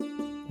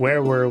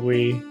where were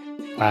we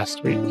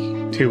last week?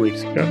 2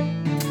 weeks ago.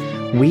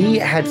 We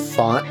had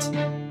fought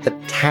the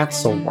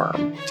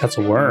Tatzelworm.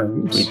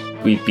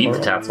 Tatzelworms? We beat the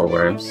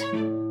Tatzelworms.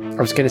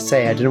 I was going to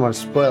say, I didn't want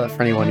to spoil it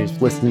for anyone who's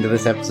listening to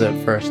this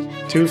episode first.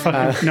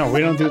 No,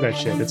 we don't do that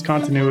shit. It's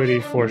continuity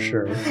for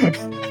sure.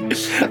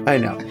 I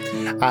know.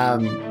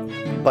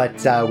 But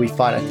we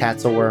fought a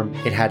Tatzelworm.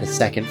 It had a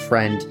second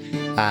friend.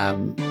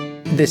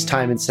 This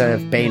time, instead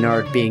of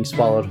Baynard being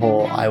swallowed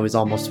whole, I was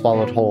almost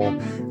swallowed whole.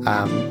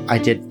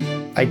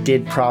 I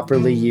did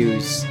properly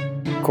use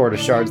Quarter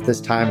Shards this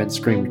time and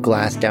screamed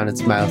glass down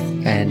its mouth,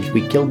 and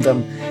we killed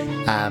them.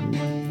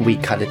 We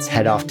cut its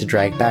head off to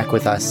drag back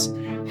with us,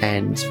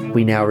 and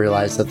we now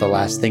realize that the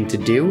last thing to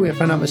do,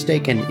 if I'm not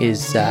mistaken,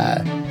 is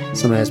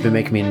something that's been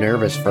making me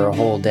nervous for a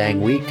whole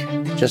dang week.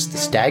 Just the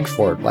Stag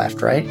Fort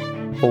left, right?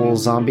 Whole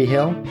zombie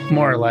hill?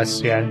 More or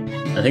less, yeah.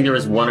 I think there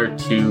was 1 or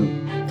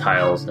 2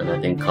 tiles, and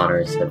I think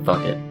Connor said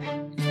fuck it.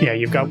 Yeah,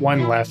 you've got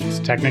 1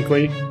 left,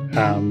 technically.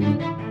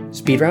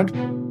 Speed round?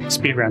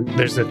 Speed round.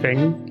 There's the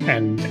thing,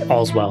 and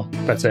all's well.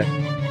 That's it.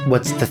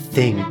 What's the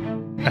thing?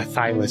 A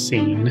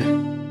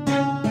thylacine.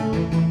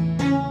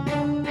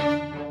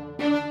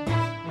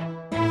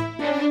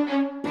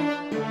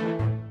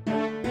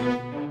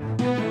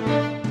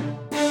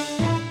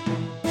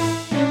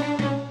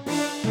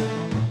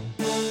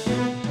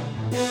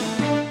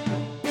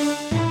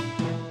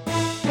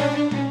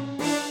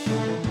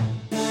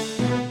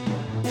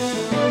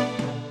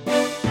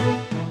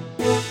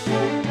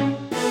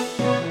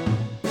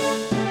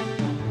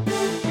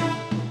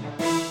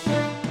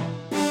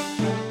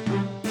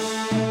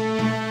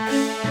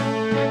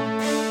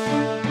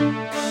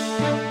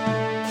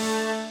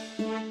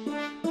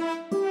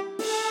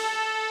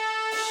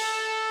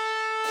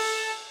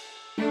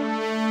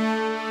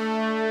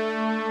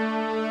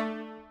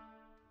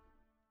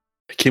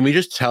 Can we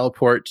just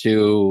teleport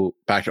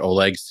back to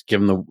Oleg's,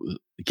 give him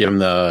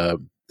the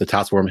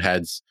Tatzelworm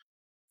heads,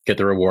 get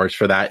the rewards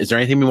for that? Is there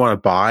anything we want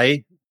to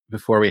buy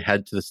before we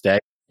head to the stag?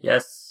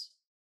 Yes.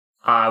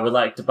 I would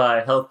like to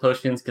buy health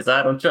potions because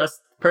I don't trust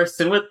the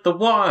person with the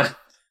wand.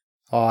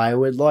 I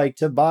would like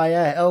to buy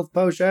a health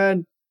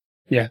potion.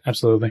 Yeah,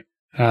 absolutely.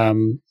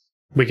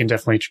 We can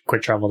definitely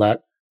quick travel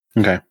that.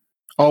 Okay.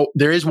 Oh,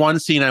 there is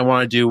one scene I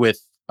want to do with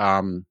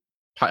Pylon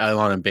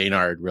and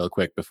Baynard real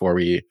quick before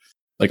we,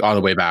 on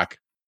the way back.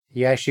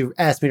 You actually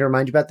asked me to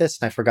remind you about this,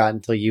 and I forgot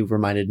until you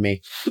reminded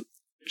me.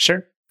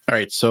 Sure. All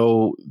right.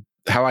 So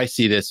how I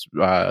see this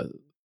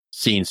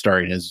scene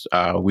starting is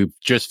we've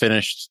just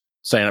finished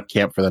setting up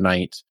camp for the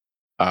night.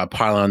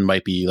 Pylon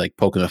might be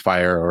poking the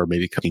fire or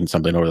maybe cooking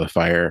something over the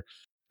fire.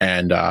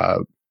 And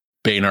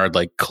Baynard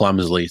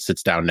clumsily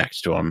sits down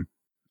next to him.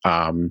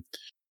 And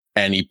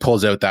he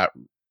pulls out that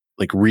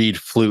reed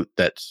flute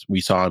that we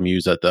saw him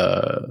use at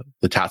the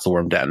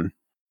Tatzelworm den.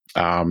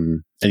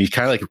 And he's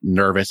kind of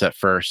nervous at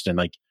first,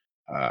 and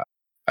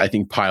I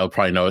think Pyle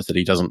probably knows that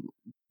he doesn't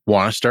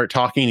want to start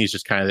talking. He's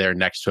just kind of there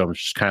next to him,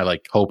 just kind of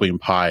hoping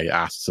Pye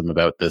asks him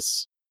about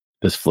this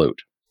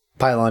flute.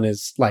 Pylon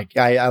is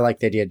I like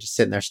the idea of just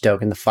sitting there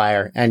stoking the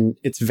fire, and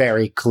it's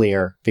very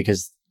clear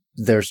because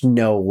there's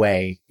no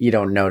way you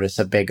don't notice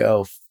a big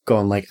oaf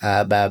going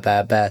bah,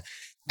 bah, bah,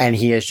 and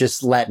he is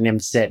just letting him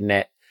sit in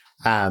it.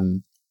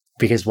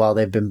 Because while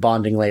they've been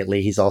bonding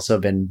lately, he's also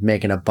been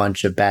making a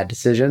bunch of bad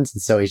decisions.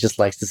 And so he just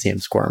likes to see him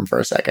squirm for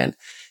a second.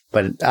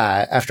 But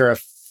after a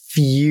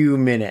few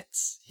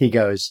minutes, he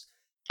goes...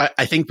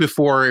 I think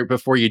before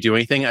you do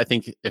anything, I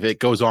think if it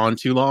goes on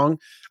too long,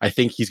 I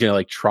think he's going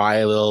to try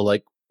a little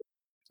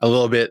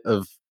bit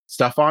of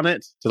stuff on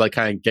it to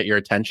kind of get your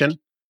attention.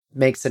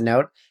 Makes a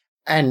note.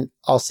 And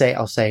I'll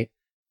say,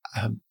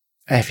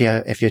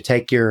 if you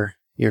take your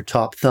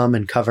top thumb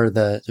and cover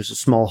there's a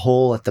small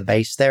hole at the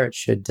base there, it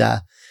should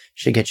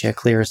get you a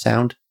clearer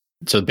sound.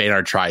 So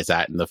Baynard tries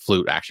that, and the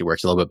flute actually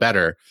works a little bit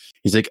better.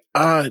 He's like,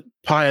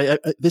 Pye,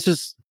 this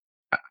is,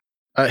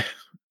 I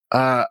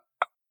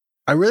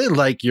really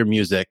like your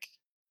music,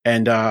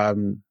 and I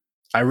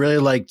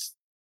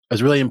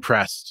was really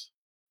impressed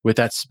with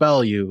that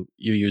spell you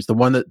used, the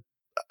one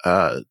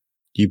that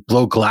you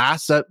blow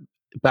glass at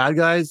bad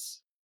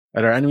guys,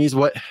 at our enemies.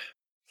 What?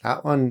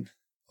 That one,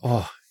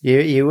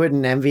 you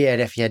wouldn't envy it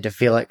if you had to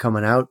feel it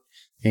coming out.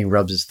 He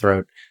rubs his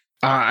throat.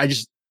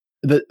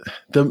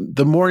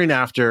 The morning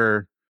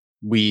after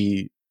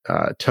we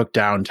took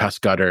down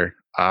Tuskgutter,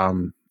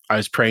 I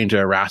was praying to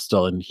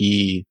Erastil, and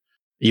he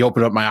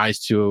opened up my eyes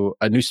to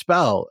a new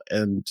spell,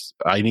 and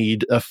I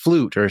need a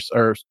flute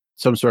or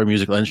some sort of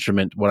musical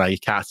instrument when I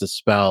cast a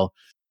spell.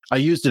 I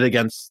used it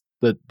against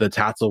the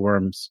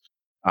Tatzelworms,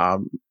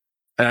 and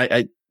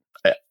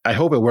I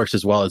hope it works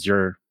as well as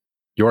your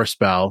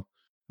spell.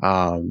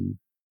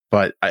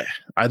 But I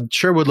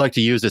sure would like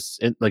to use this,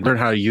 learn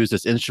how to use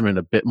this instrument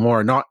a bit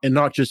more,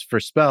 not just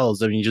for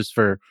spells. I mean, just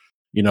for,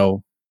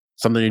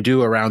 something to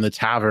do around the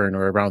tavern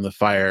or around the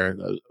fire.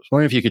 I was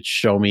wondering if you could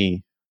show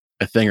me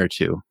a thing or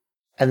two.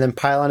 And then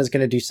Pylon is going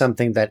to do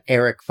something that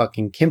Eric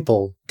fucking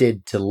Kimple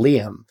did to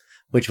Liam,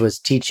 which was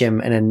teach him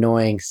an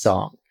annoying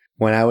song.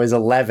 When I was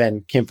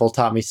 11, Kimple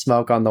taught me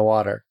Smoke on the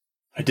Water.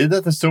 I did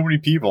that to so many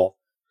people.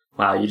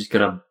 Wow, you're just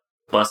gonna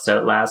bust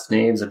out last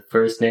names and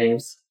first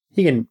names?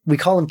 We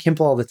call him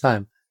Kimple all the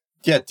time.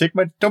 Yeah,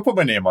 don't put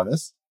my name on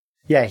this.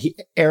 Yeah,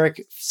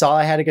 Eric saw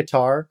I had a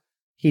guitar.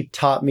 He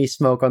taught me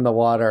Smoke on the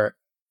Water.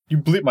 You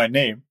bleep my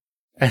name.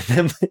 And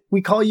then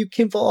we call you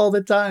Kimple all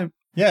the time.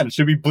 Yeah, and it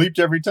should be bleeped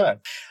every time.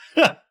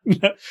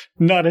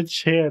 Not a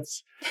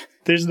chance.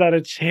 There's not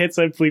a chance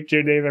I bleeped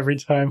your name every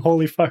time.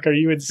 Holy fuck, are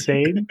you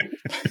insane?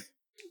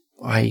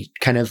 I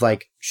kind of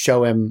like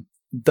show him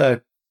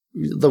the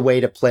way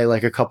to play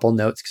like a couple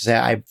notes because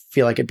I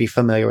feel like I'd be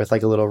familiar with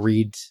like a little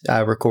reed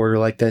recorder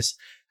like this.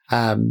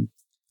 I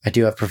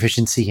do have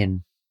proficiency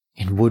in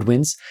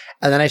woodwinds.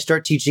 And then I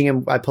start teaching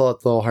him. I pull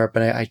out the little harp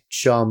and I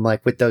show him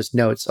like with those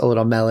notes a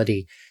little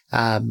melody,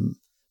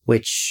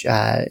 which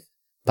ba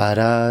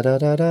da da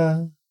da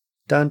da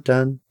dun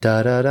dun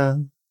da da da.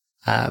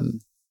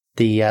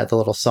 The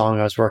little song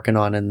I was working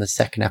on in the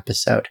second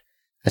episode.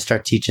 I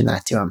start teaching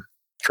that to him.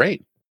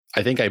 Great.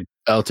 I think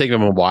I'll take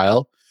him a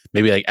while.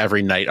 Maybe like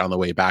every night on the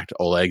way back to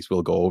Oleg's,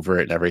 we'll go over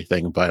it and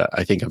everything. But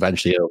I think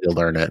eventually he'll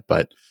learn it.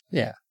 But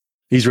yeah,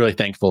 he's really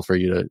thankful for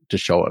you to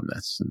show him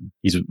this. And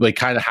he's like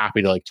kind of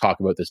happy to like talk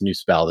about this new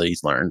spell that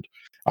he's learned.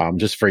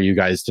 Just for you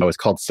guys to know, it's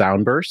called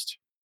Soundburst.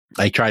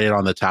 I tried it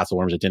on the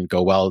Tasselworms. It didn't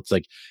go well. It's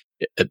like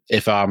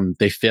if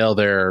they fail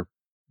their,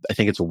 I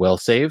think it's a will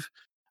save,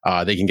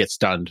 they can get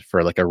stunned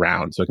for like a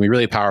round. So it can be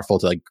really powerful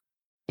to like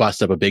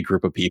bust up a big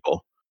group of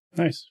people.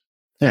 Nice.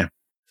 Yeah.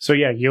 So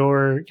yeah,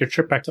 your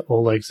trip back to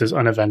Oleg's is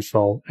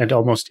uneventful and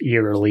almost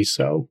eerily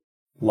so.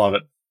 Love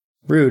it.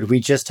 Rude. We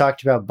just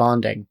talked about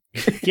bonding.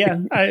 Yeah,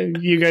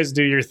 you guys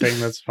do your thing.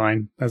 That's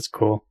fine. That's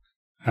cool.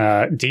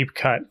 Deep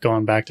cut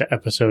going back to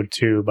episode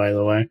 2, by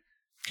the way.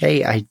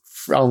 Hey, I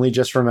only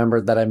just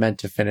remembered that I meant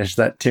to finish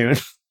that tune.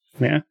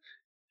 Yeah.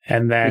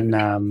 And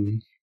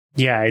then,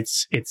 yeah,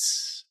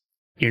 it's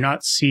you're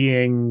not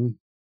seeing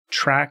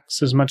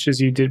tracks as much as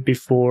you did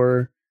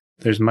before.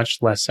 There's much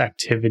less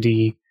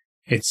activity.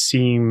 It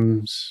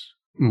seems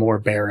more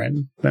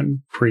barren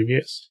than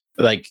previous.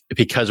 Like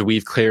because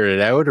we've cleared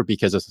it out or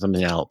because of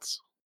something else?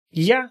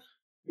 Yeah,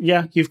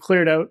 you've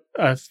cleared out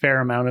a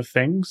fair amount of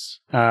things.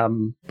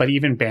 But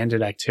even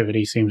bandit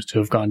activity seems to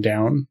have gone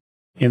down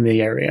in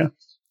the area.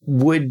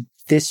 Would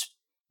this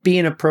be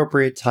an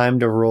appropriate time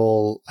to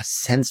roll a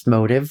sense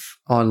motive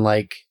on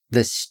like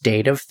the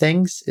state of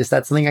things? Is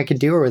that something I could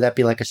do, or would that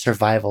be like a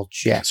survival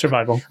check?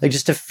 Survival. Like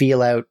just to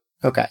feel out.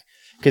 Okay.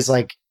 Because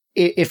like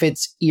if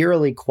it's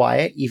eerily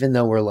quiet, even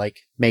though we're like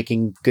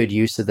making good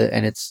use of it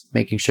and it's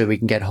making sure we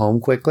can get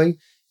home quickly,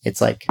 it's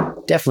like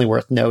definitely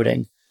worth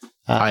noting.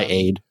 I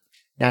aid.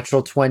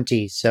 Natural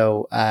 20.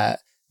 So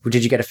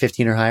did you get a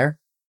 15 or higher?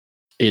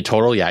 In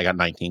total, yeah, I got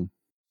 19.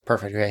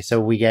 Perfect. Okay. So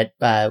we get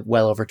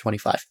well over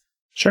 25.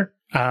 Sure.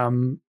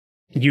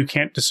 You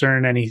can't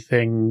discern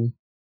anything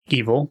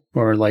evil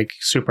or like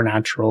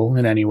supernatural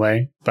in any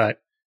way,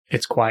 but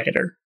it's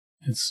quieter.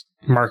 It's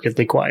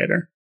markedly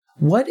quieter.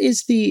 What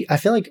is I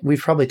feel like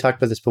we've probably talked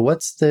about this, but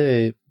what's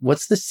the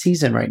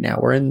season right now?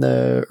 We're in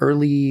the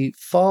early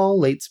fall,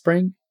 late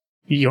spring?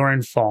 You're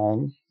in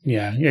fall.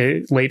 Yeah.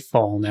 Late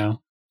fall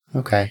now.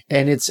 Okay.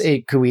 And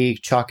could we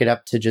chalk it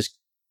up to just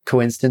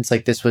coincidence?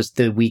 Like this was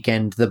the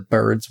weekend the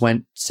birds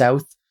went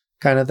south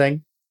kind of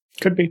thing?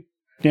 Could be.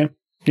 Yeah.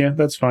 Yeah,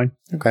 that's fine.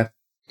 Okay.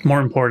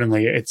 More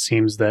importantly, it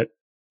seems that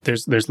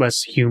there's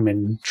less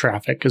human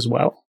traffic as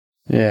well.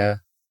 Yeah.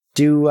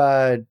 Do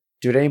at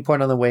any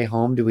point on the way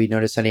home, do we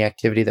notice any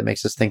activity that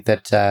makes us think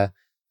that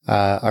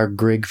our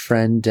Grig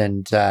friend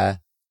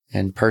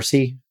and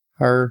Percy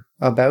are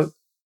about?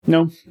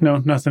 No,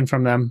 nothing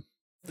from them.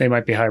 They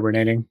might be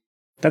hibernating.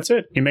 That's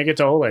it. You make it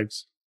to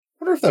Oleg's.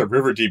 I wonder if that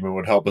river demon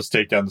would help us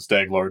take down the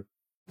Stag Lord.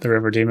 The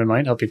river demon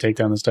might help you take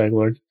down the Stag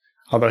Lord.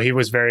 Although he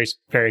was very,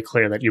 very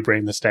clear that you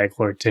bring the Stag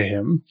Lord to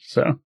him.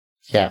 So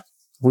yeah,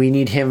 we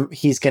need him.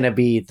 He's going to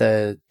be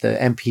the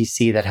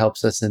NPC that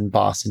helps us in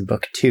boss in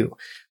book 2.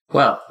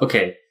 Well,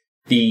 okay.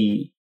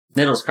 The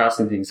Nettles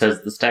Crossing thing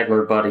says the Stag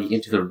Lord body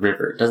into the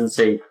river. It doesn't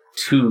say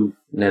to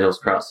Nettles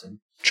Crossing.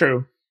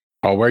 True.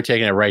 Oh, we're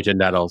taking it right to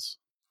Nettles.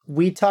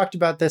 We talked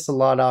about this a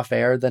lot off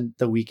air than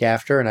the week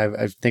after, and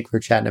I think we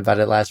were chatting about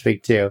it last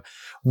week too.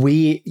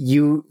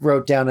 You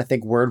wrote down, I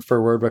think, word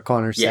for word what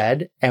Connor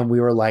said, and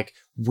we were like,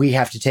 we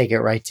have to take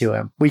it right to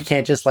him. We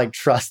can't just like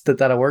trust that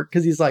that'll work,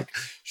 because he's like,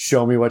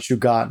 show me what you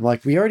got. And we're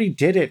like, we already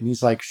did it. And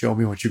he's like, show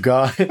me what you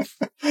got.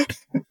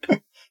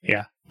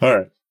 Yeah. All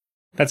right.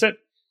 That's it.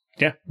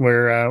 Yeah,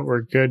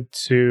 we're good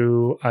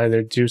to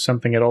either do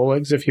something at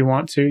Oleg's if you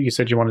want to. You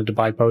said you wanted to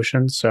buy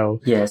potions, so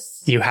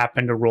yes, you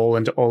happen to roll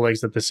into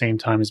Oleg's at the same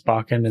time as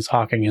Bakken is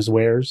hawking his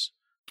wares.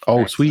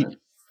 Oh, excellent. sweet.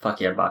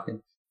 Fuck yeah,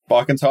 Bakken.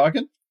 Bakken's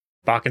hawking?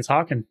 Bakken's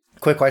hawking.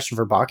 Quick question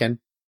for Bakken.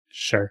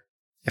 Sure.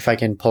 If I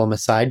can pull him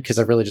aside, because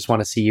I really just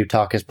want to see you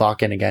talk as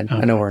Bakken again.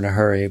 Okay. I know we're in a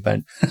hurry,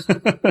 but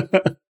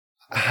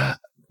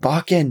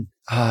Bakken,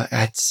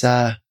 it's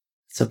a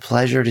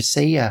pleasure to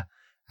see you.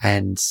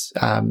 And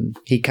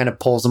he kind of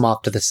pulls him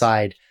off to the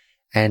side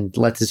and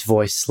lets his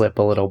voice slip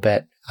a little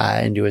bit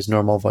into his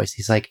normal voice.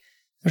 He's like,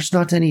 "There's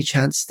not any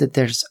chance that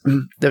there's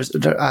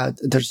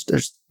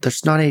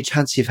not any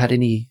chance you've had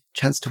any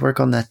chance to work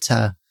on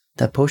that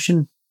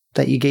potion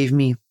that you gave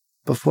me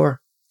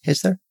before,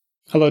 is there?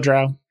 Hello,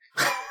 Drow.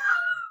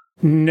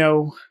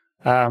 No.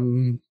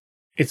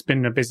 It's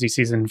been a busy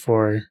season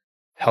for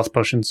health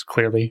potions,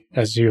 clearly,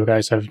 as you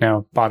guys have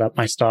now bought up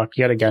my stock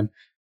yet again.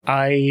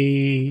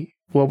 I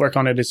will work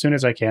on it as soon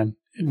as I can.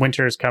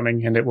 Winter is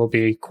coming and it will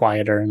be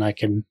quieter and I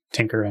can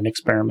tinker and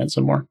experiment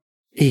some more.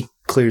 He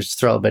clears his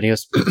throat, but he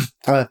goes,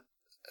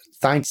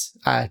 thanks,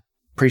 I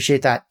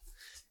appreciate that.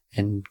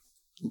 And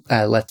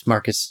lets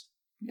Marcus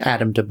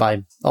add him to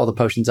buy all the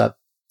potions up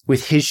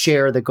with his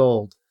share of the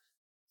gold.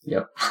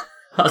 Yep.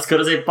 I was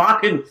going to say,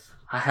 Bakken,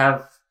 I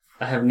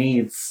have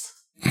needs.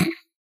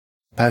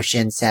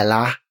 Potion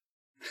seller.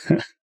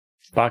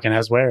 Bakken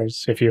has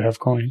wares if you have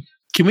coin.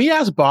 Can we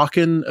ask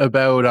Bakken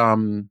about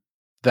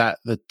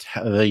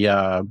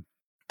the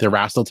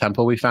Rastal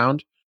temple we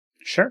found?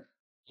 Sure.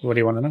 What do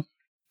you want to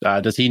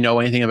know? Does he know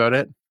anything about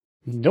it?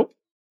 Nope.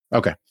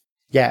 Okay.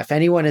 Yeah, if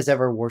anyone has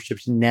ever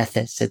worshipped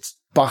Nethys, it's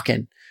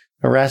Bakken.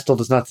 Erastil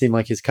does not seem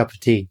like his cup of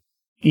tea.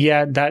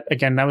 Yeah, that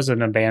was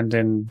an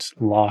abandoned,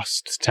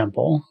 lost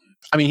temple.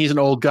 I mean, he's an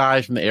old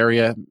guy from the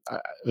area.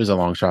 It was a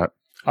long shot.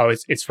 Oh,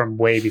 it's from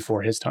way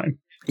before his time.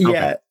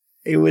 Yeah,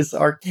 it was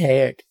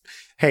archaic.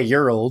 Hey,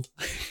 you're old.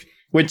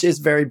 Which is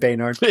very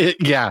Baynard.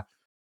 Yeah.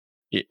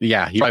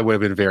 Yeah, he probably would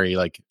have been very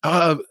like,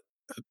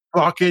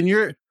 Bakken,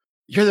 you're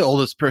the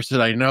oldest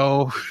person I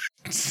know.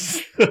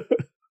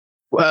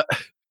 Well,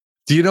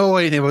 do you know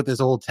anything about this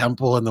old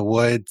temple in the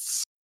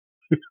woods?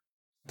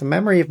 The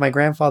memory of my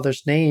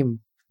grandfather's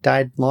name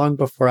died long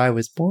before I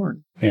was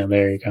born. Yeah,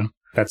 there you go.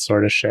 That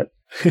sort of shit.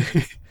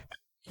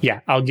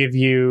 Yeah, I'll give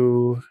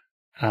you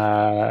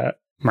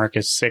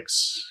Marcus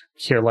 6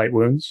 cure light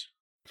wounds.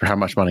 For how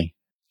much money?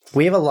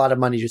 We have a lot of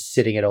money just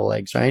sitting at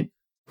Oleg's, right?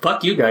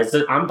 Fuck you guys.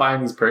 I'm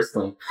buying these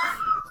personally.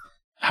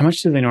 How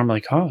much do they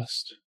normally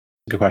cost?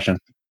 Good question.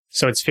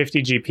 So it's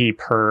 50 GP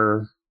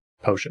per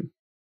potion.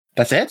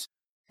 That's it?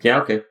 Yeah,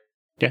 okay.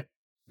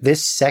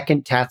 This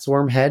second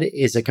Tatsworm head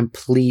is a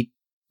complete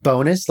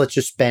bonus.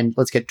 Let's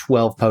get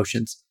 12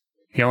 potions.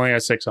 He only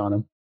has 6 on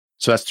him.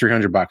 So that's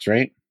 $300,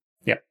 right?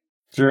 Yep.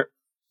 Sure.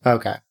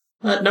 Okay.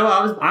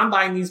 No, I'm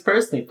buying these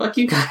personally. Fuck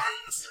you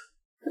guys.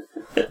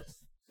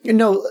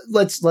 No,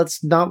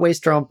 let's not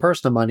waste our own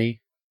personal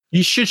money.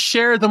 You should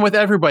share them with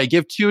everybody.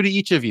 Give 2 to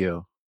each of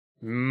you.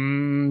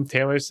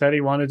 Taylor said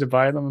he wanted to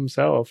buy them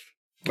himself.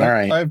 All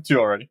right. I have 2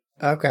 already.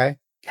 Okay.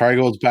 Party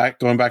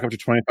going back up to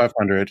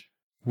 2,500.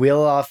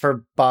 We'll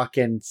offer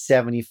Bakken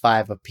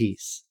 75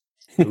 apiece.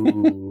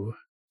 Ooh.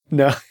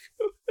 No,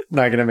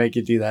 not going to make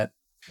you do that.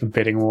 A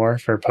bidding war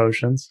for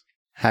potions.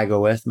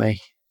 Haggle with me.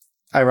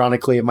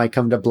 Ironically, it might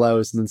come to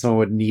blows and then someone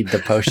would need the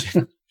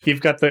potion.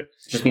 You've got the...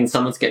 Just means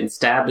someone's getting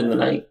stabbed in the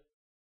night.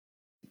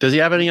 Does he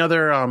have any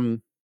other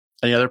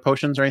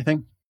potions or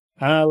anything?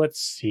 Let's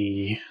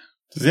see.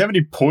 Does he have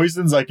any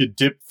poisons I could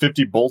dip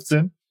 50 bolts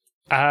in?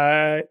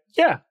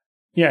 Yeah.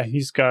 Yeah,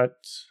 he's got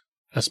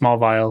a small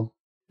vial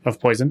of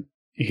poison.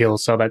 He'll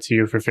sell that to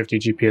you for 50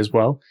 GP as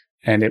well,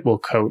 and it will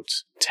coat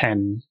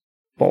 10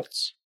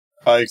 bolts.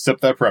 I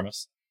accept that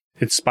premise.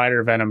 It's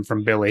spider venom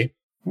from Billy.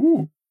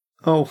 Ooh.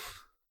 Oh,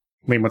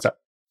 Liam, what's up?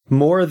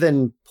 more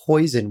than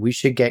poison, we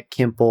should get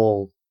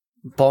Kimple.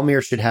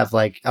 Balmir should have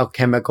like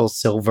alchemical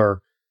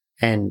silver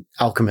and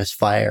alchemist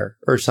fire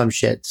or some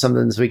shit.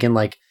 Something so we can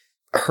like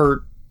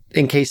hurt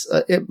in case.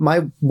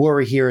 My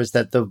worry here is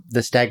that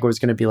the stag is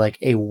going to be like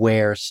a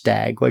were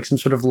stag, like some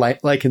sort of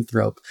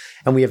lycanthrope,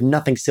 and we have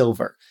nothing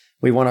silver.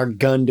 We want our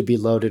gun to be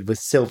loaded with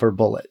silver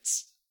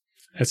bullets.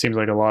 It seems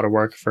like a lot of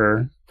work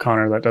for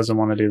Connor that doesn't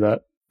want to do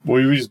that.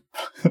 Well, we just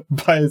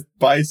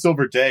buy a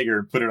silver dagger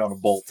and put it on a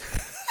bolt.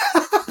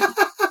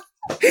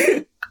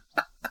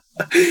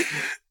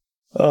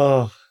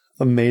 Oh,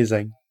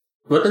 amazing.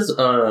 What does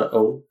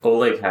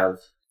Oleg have?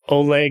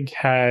 Oleg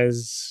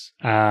has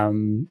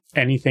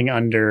anything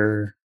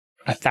under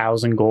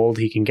 1,000 gold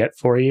he can get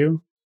for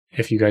you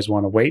if you guys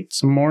want to wait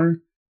some more.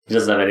 He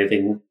doesn't have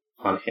anything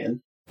on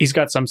hand. He's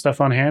got some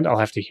stuff on hand. I'll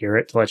have to hear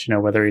it to let you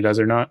know whether he does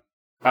or not.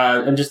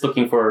 I'm just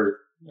looking for,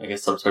 I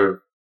guess, some sort of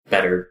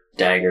better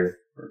dagger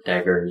or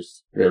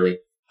daggers, really.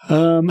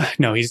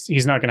 No,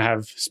 he's not going to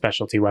have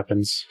specialty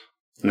weapons.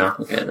 No,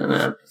 okay, then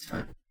that's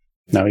fine.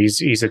 No,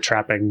 he's a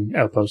trapping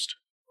outpost.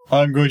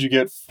 I'm going to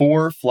get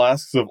 4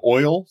 flasks of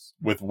oil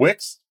with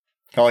wicks,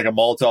 kind of like a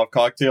Molotov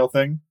cocktail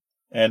thing,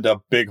 and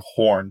a big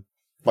horn,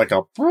 like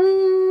a...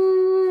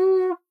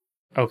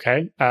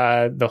 Okay.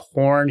 The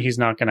horn he's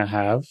not going to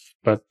have,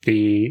 but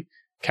the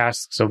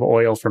casks of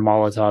oil for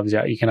Molotovs,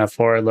 yeah, you can have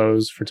 4 of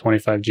those for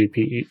 25 GP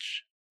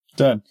each.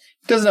 Done.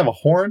 He doesn't have a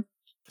horn.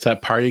 Is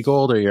that party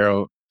gold or your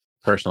own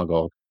personal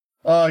gold?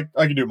 I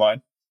can do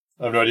mine.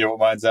 I have no idea what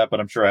mine's at, but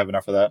I'm sure I have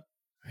enough for that.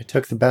 I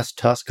took the best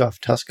tusk off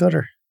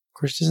Tuskgutter. Of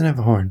course, he doesn't have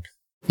a horn.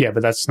 Yeah,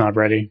 but that's not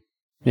ready.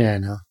 Yeah, I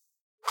know.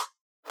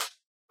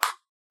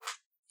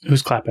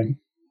 Who's clapping?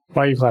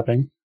 Why are you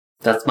clapping?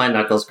 That's my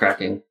knuckles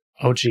cracking.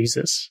 Oh,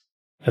 Jesus.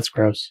 That's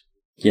gross.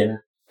 Yeah.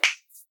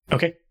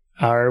 Okay.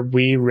 Are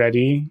we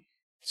ready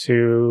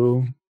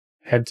to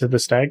head to the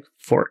stag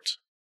fort?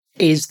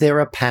 Is there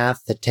a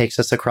path that takes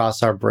us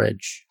across our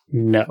bridge?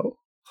 No.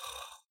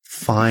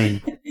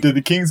 Fine. Did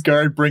the King's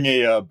Guard bring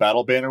a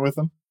battle banner with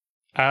them?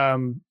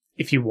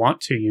 If you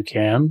want to, you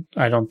can.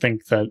 I don't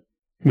think that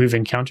we've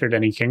encountered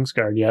any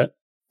Kingsguard yet.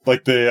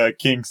 Like the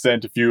king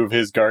sent a few of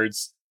his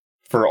guards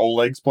for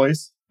Oleg's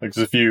place? Like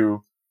there's a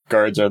few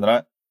guards, are there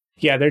not?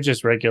 Yeah, they're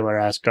just regular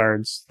ass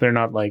guards. They're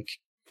not like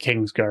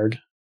Kingsguard.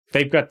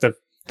 They've got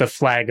the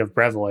flag of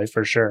Brevoy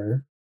for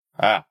sure.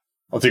 Ah,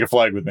 I'll take a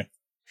flag with me.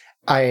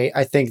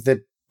 I think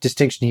the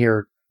distinction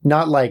here,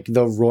 not like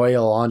the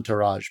royal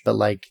entourage, but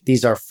like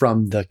these are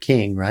from the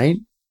king, right?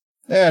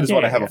 Yeah, I just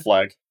want to Yeah, have yeah. a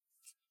flag.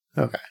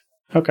 Okay.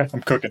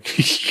 I'm cooking.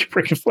 You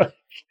bring a flag.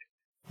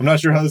 I'm not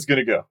sure how this is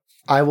going to go.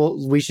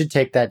 We should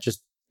take that,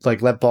 just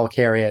like let Ball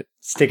carry it,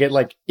 stick it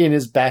like in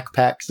his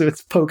backpack so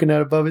it's poking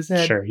out above his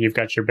head. Sure, you've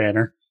got your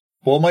banner.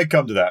 Well, it might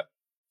come to that.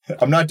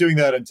 I'm not doing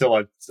that until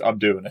I'm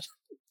doing it.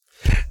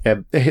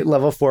 Yeah,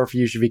 level 4 for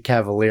you should be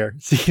Cavalier,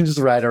 so you can just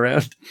ride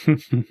around.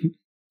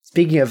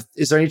 Speaking of,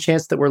 is there any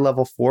chance that we're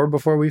level 4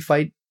 before we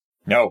fight?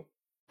 No.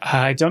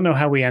 I don't know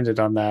how we ended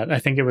on that. I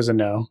think it was a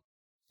no.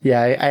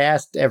 Yeah, I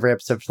asked every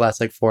episode for the last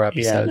like 4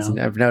 episodes, Yeah, no. and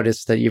I've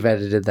noticed that you've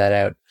edited that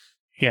out.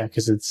 Yeah,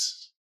 because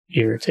it's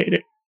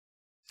irritating.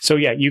 So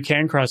yeah, you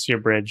can cross your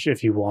bridge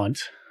if you want,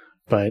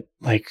 but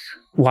like,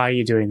 why are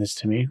you doing this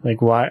to me?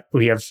 Like, why?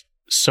 We have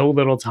so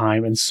little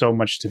time and so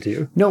much to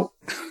do. No,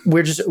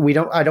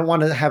 I don't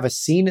want to have a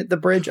scene at the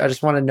bridge. I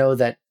just want to know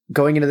that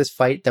going into this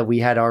fight that we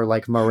had our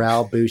like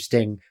morale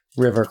boosting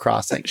river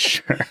crossing.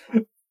 Sure.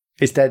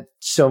 Is that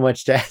so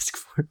much to ask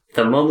for?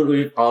 The moment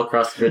we all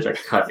cross the bridge, I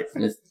cut it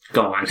and it's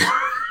gone.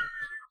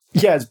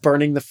 Yeah, it's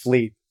burning the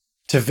fleet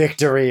to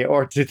victory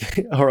or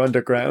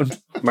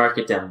underground. Mark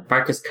it down.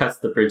 Marcus cuts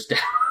the bridge down.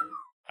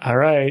 All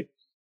right.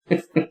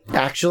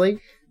 Actually,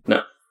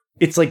 No.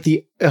 it's like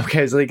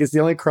it's the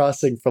only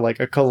crossing for like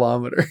a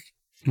kilometer.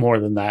 More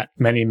than that.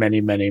 Many, many,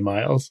 many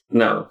miles.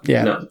 No.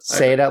 Yeah, No.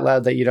 say it out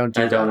loud that you don't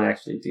do I don't that.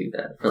 actually do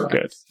that. Relax.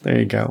 Good. There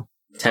you go.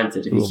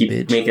 Tempted if Little you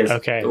keep bitch. making us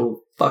Okay. go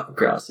fuck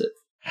across it.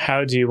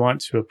 How do you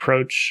want to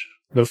approach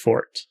the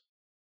fort?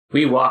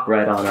 We walk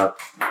right on up.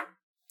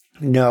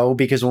 No,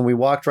 because when we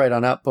walked right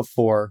on up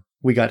before,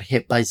 we got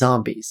hit by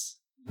zombies.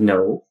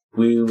 No.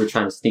 We were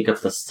trying to sneak up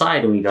the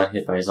side and we got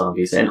hit by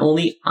zombies, and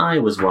only I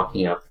was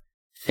walking up.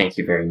 Thank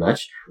you very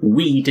much.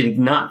 We did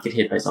not get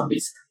hit by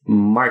zombies.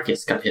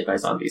 Marcus got hit by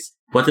zombies.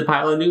 What did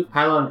Pylon do?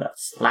 Pylon got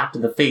slapped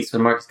in the face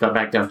when Marcus got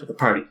back down to the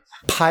party.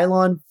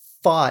 Pylon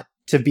fought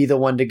to be the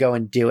one to go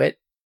and do it,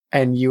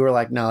 and you were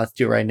like, "No, let's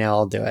do it right now.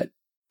 I'll do it."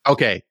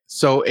 Okay,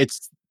 so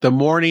it's the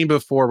morning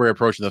before we're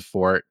approaching the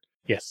fort.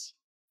 Yes.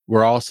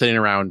 We're all sitting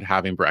around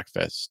having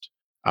breakfast.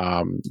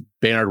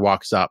 Baynard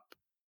walks up,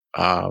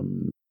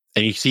 and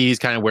you see he's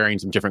kind of wearing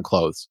some different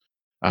clothes.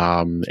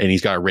 And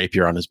he's got a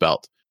rapier on his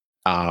belt.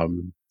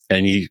 And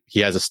he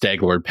has a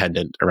Stag Lord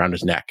pendant around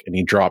his neck, and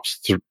he drops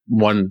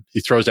one. He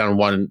throws down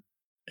one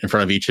in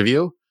front of each of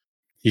you.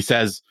 He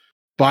says,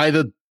 "By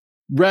the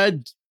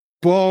red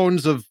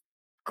bones of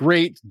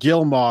great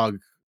Gilmog,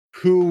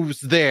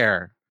 who's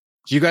there?"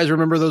 Do you guys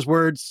remember those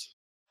words?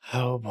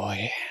 Oh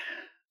boy.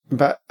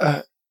 But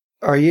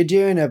are you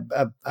doing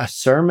a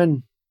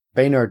sermon,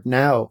 Baynard?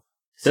 Now,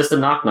 Is this a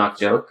knock-knock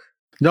joke?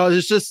 No,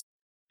 it's just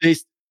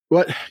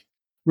what?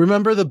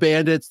 Remember the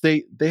bandits?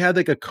 They had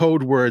like a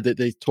code word that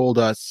they told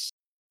us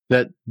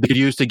that they could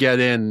use to get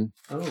in.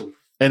 Oh.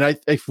 And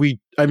if we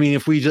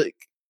just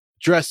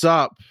dress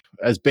up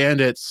as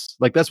bandits,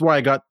 like that's why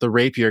I got the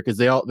rapier, because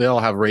they all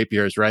have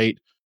rapiers, right?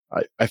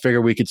 I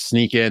figure we could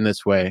sneak in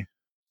this way.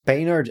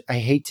 Baynard, I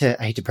hate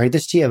to break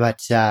this to you, but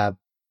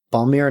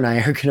Balmir and I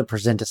are going to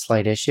present a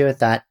slight issue with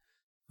that.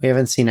 We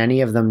haven't seen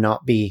any of them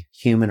not be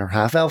human or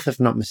half-elf, if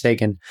not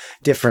mistaken.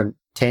 Different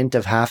tint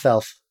of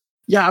half-elf.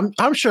 Yeah,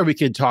 I'm sure we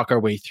could talk our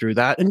way through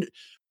that. And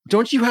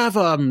don't you have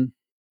a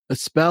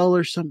spell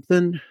or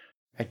something?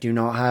 I do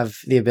not have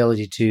the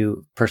ability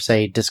to, per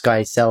se,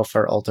 disguise self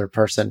or alter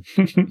person.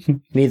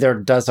 Neither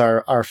does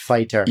our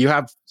fighter. You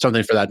have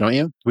something for that, don't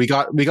you? We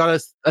got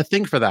a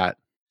thing for that.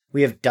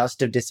 We have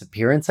Dust of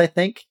Disappearance, I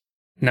think.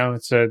 No,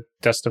 it's a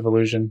Dust of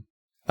Illusion.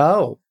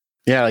 Oh.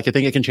 Yeah, like I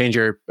think it can change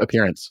your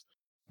appearance.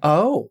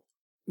 Oh.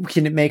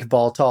 Can it make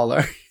Ball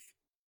taller?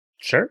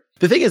 Sure.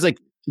 The thing is, like,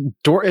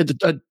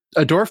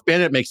 a dwarf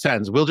bandit makes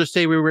sense. We'll just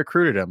say we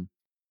recruited him.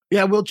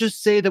 Yeah, we'll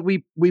just say that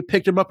we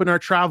picked him up in our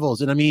travels.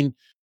 And I mean,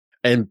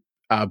 and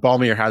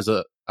Balmir has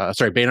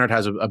Baynard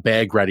has a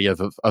bag ready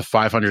of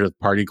 500 of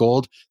party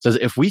gold. Says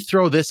if we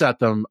throw this at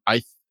them,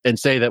 and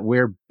say that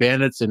we're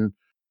bandits and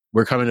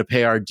we're coming to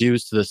pay our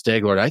dues to the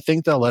Stag Lord, I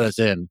think they'll let us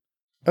in.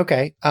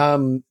 Okay.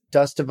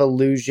 Dust of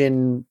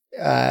Illusion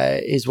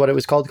is what it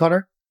was called,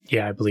 Connor?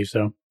 Yeah, I believe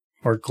so.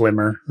 Or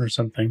Glimmer or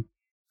something.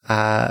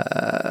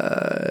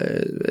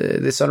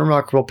 This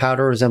unremarkable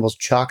powder resembles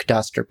chalk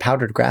dust or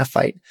powdered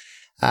graphite.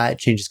 It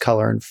changes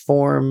color and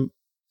form.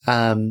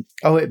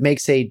 It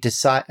makes a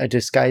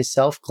disguised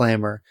self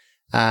glamour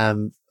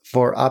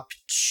for up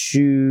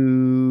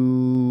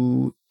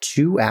to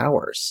 2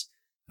 hours.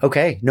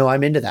 Okay, no,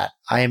 I'm into that.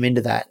 I am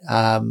into that.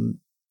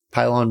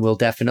 Pylon will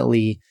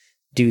definitely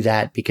do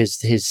that because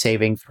his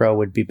saving throw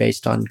would be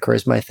based on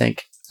charisma, I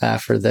think,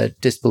 for the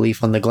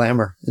disbelief on the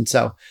glamour. And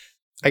so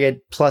I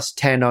get plus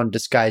 10 on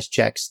disguise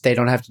checks. They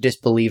don't have to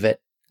disbelieve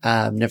it.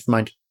 Never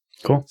mind.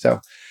 Cool. So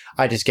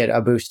I just get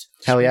a boost.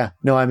 Hell yeah.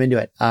 No, I'm into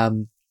it.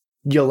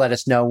 You'll let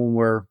us know when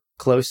we're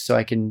close so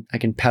I can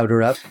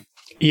powder up.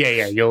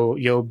 Yeah.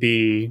 You'll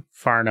be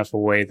far enough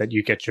away that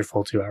you get your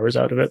full 2 hours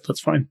out of it.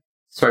 That's fine.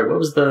 Sorry, what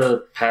was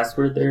the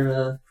password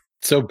there?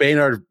 So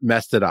Baynard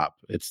messed it up.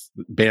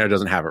 Baynard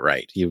doesn't have it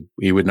right.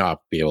 He would not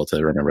be able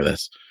to remember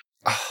this.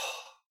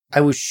 I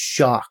was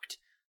shocked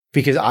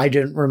because I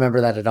didn't remember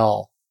that at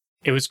all.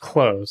 It was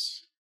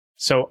close.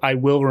 So I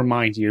will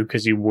remind you,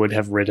 because you would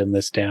have written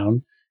this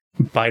down,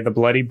 by the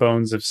bloody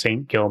bones of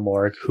St.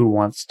 Gilmore, who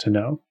wants to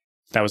know?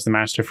 That was the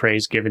master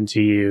phrase given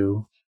to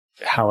you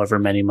however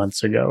many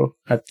months ago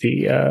at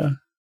the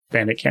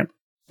bandit camp.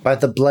 By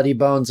the bloody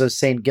bones of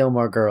St.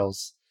 Gilmore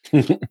girls.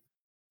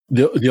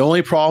 The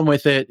only problem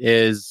with it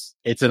is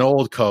it's an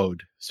old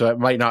code, so it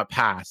might not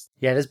pass.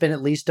 Yeah, it has been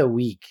at least a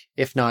week,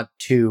 if not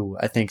 2,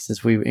 I think,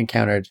 since we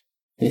encountered.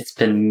 It's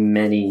been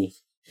many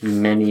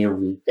a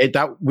week.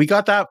 We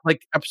got that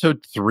like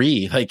episode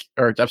 3,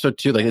 or episode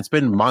 2. Like, it's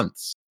been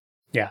months.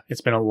 Yeah,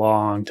 it's been a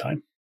long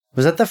time.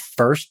 Was that the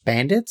first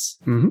bandits?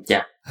 Mm-hmm.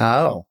 Yeah.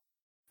 Oh.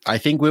 I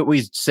think what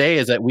we say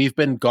is that we've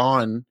been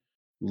gone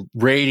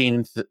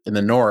raiding in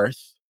the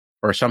north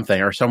or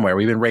something or somewhere.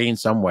 We've been raiding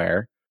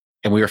somewhere.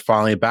 And we are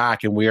finally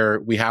back, and we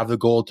have the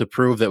goal to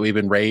prove that we've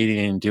been raiding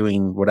and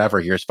doing whatever.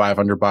 Here's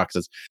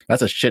 $500.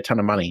 That's a shit ton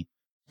of money.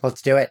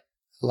 Let's do it.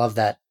 Love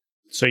that.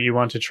 So you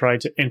want to try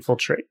to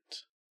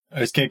infiltrate. I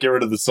just can't get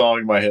rid of the song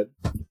in my head.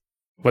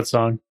 What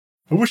song?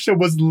 I wish I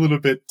was a little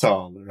bit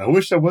taller. I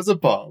wish I was a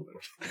baller.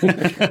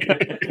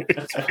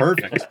 It's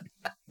perfect.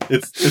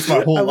 It's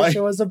my whole I life. wish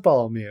I was a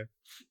Balmere.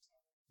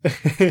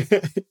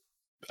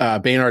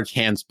 Baynard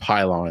hands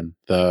Pylon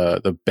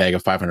the bag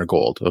of 500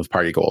 gold, of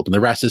party gold, and the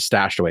rest is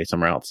stashed away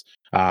somewhere else.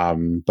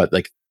 But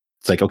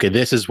it's like, okay,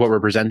 this is what we're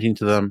presenting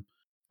to them.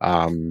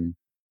 And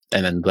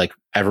then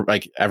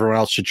everyone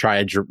else should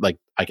try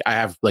I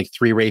have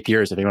 3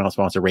 rapiers. If anyone else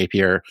wants a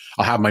rapier,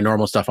 I'll have my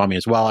normal stuff on me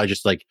as well.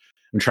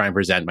 I'm trying to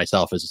present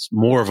myself as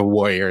more of a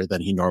warrior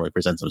than he normally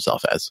presents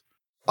himself as.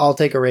 I'll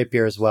take a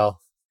rapier as well.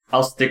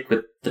 I'll stick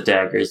with the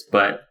daggers,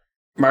 but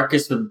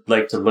Marcus would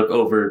like to look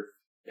over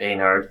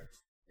Baynard,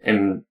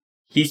 and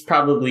he's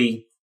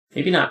probably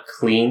maybe not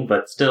clean,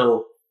 but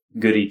still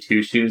goody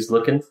two shoes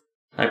looking,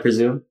 I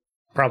presume.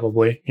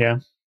 Probably, yeah.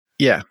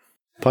 Yeah.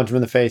 Punch him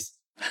in the face.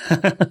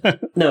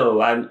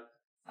 No,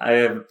 I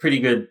have a pretty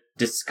good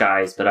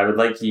disguise, but I would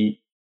like to,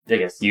 I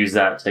guess, use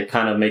that to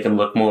kind of make him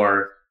look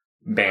more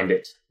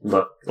bandit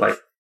look like.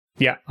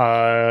 Yeah,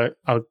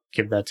 I'll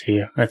give that to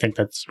you. I think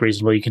that's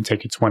reasonable. You can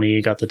take a 20.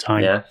 You got the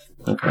time. Yeah?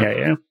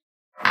 Okay. Yeah.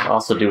 I'll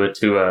also do it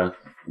to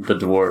the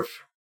dwarf.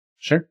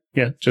 Sure.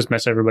 Yeah, just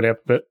mess everybody up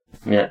a bit.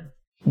 Yeah.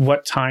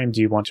 What time do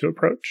you want to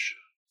approach?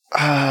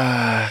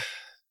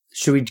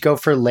 Should we go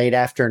for late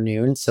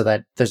afternoon so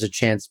that there's a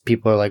chance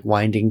people are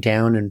winding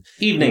down and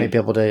Evening. we might be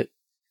able to,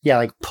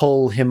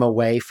 pull him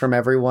away from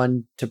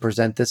everyone to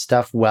present this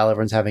stuff while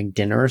everyone's having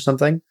dinner or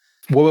something?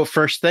 What about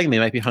first thing? They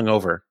might be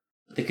hungover.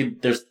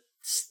 They're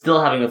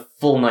still having a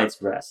full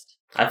night's rest.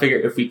 I figure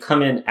if we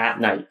come in at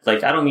night, I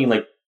don't mean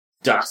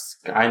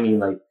dusk, I mean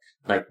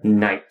like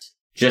night,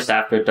 just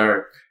after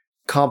dark.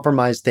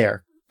 Compromise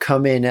there.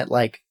 Come in at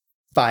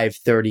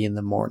 5:30 in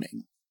the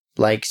morning.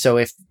 So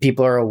if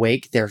people are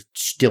awake, they're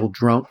still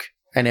drunk.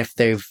 And if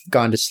they've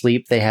gone to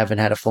sleep, they haven't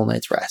had a full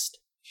night's rest.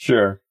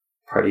 Sure.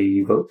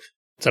 Party vote.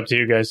 It's up to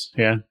you guys.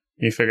 Yeah,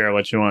 you figure out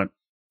what you want.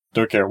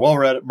 Don't care. While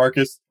we're at it,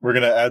 Marcus, we're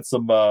going to add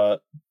some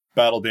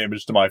battle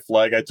damage to my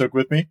flag I took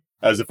with me,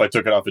 as if I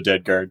took it off a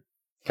dead guard.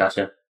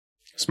 Gotcha.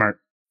 Smart.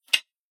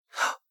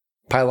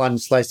 Pylon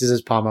slices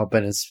his palm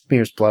open and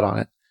smears blood on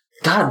it.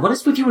 God, what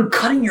is with you and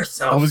cutting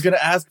yourself? I was going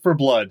to ask for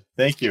blood.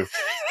 Thank you.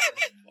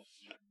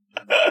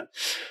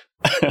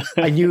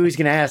 I knew he was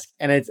going to ask,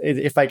 and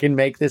if I can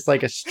make this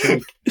a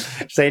streak,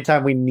 same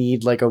time we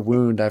need a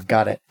wound, I've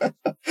got it.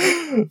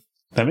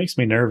 That makes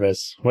me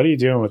nervous. What are you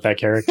doing with that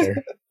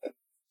character?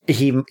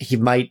 He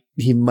might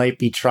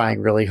be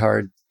trying really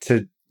hard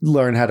to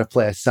learn how to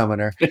play a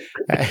summoner.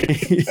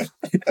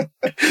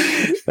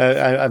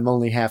 I'm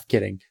only half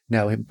kidding.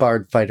 No,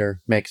 bard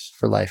fighter mix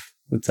for life.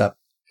 What's up?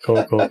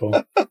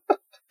 Cool.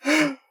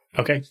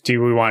 Okay.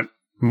 Do we want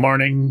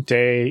morning,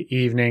 day,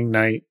 evening,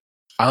 night?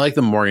 I like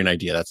the morning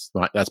idea.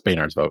 That's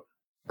Baynard's vote.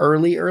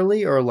 Early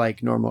or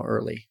normal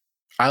early?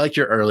 I like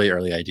your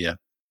early idea.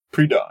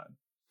 Pre-dawn.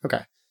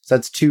 Okay. So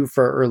that's 2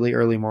 for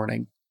early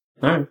morning.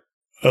 All right.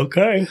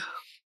 Okay.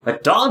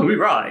 At dawn we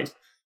ride.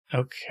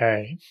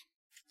 Okay.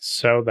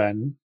 So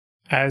then,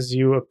 as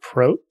you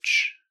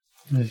approach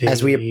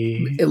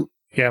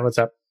yeah, what's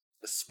up?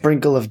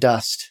 Sprinkle of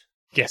dust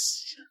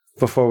Yes.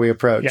 before we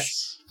approach.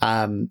 Yes.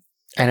 And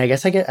I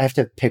guess I have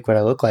to pick what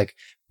I look like.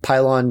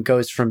 Pylon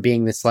goes from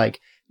being this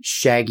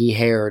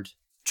shaggy-haired,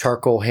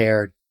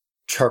 charcoal-haired,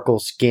 charcoal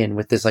skin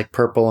with this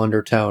purple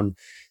undertone,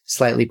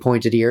 slightly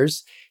pointed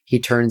ears. He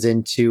turns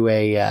into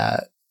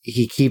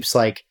he keeps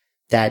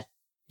that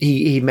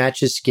he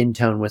matches skin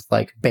tone with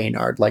like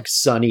Baynard, like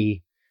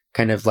sunny,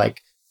 kind of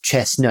like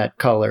chestnut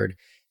colored.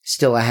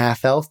 Still a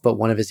half elf, but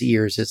one of his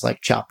ears is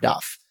like chopped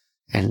off,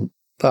 and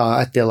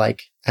at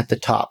the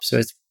top, so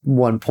it's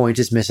one point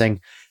is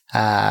missing.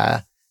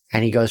 And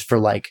he goes for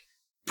like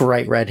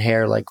bright red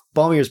hair, like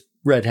Balmir's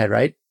redhead,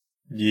 right?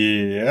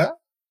 Yeah.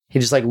 He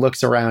just like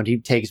looks around.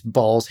 He takes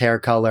Ball's hair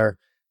color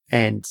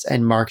and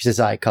Marcus's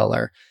eye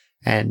color,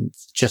 and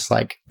just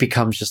like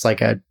becomes just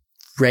like a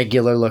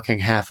regular looking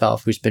half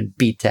elf who's been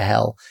beat to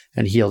hell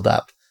and healed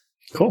up.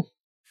 Cool.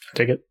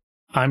 Take it.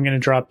 I'm going to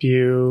drop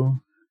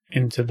you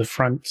into the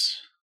front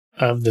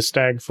of the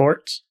Stag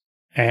Fort,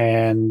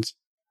 and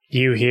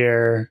you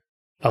hear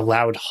a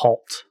loud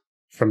halt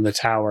from the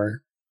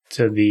tower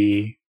to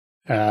the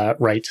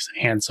right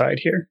hand side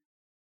here.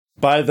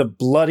 By the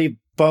bloody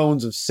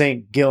bones of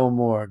St.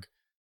 Gilmorg,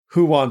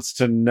 who wants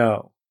to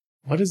know?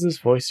 What is this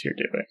voice you're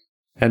doing?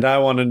 And I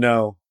want to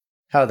know,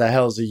 how the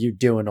hells are you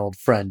doing, old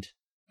friend?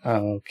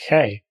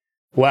 Okay.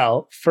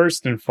 Well,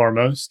 first and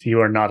foremost,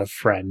 you are not a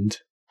friend.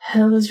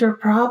 Hell is your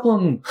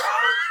problem?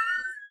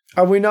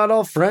 Are we not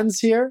all friends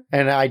here?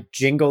 And I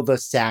jingle the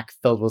sack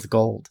filled with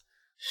gold.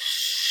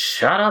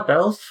 Shut up,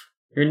 elf.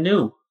 You're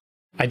new.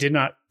 I did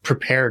not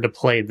prepare to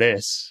play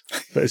this.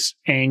 Was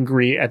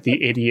angry at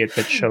the idiot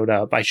that showed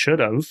up. I should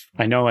have.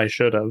 I know I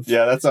should have.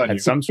 Yeah, that's on you.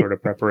 Had some sort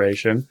of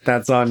preparation.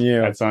 That's on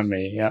you. That's on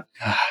me, yeah.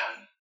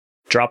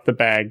 Drop the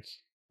bag,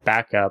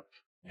 back up,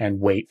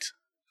 and wait.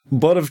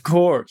 But of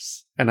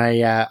course. And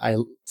I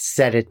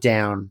set it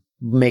down,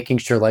 making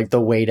sure like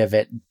the weight of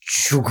it,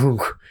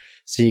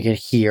 so you can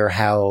hear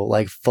how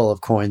like full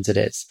of coins it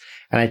is.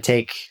 And I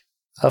take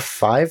a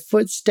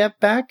 5-foot step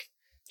back,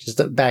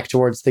 just back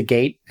towards the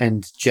gate,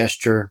 and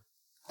gesture,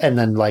 and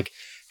then like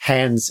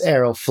hands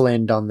Errol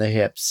Flynn on the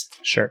hips.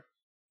 Sure.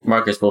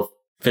 Marcus will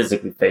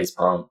physically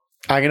facepalm.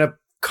 I'm gonna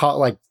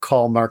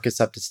call Marcus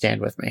up to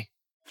stand with me.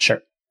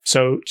 Sure.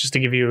 So just to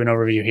give you an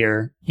overview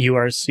here, you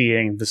are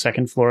seeing the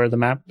second floor of the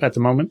map at the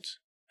moment.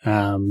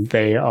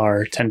 They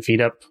are 10 feet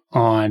up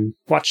on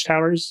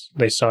watchtowers.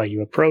 They saw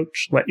you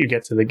approach, let you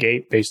get to the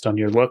gate based on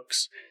your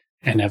looks,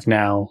 and have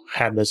now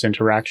had this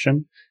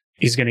interaction.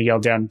 He's going to yell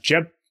down,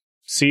 Jeb,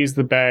 seize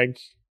the bag,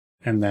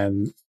 and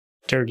then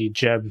Dirty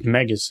Jeb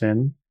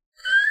Megasin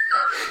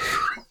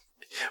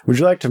Would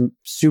you like to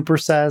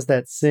supersize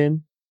that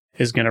sin?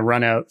 is going to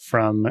run out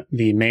from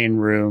the main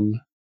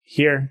room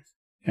here,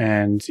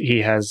 and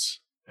he has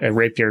a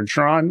rapier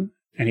drawn,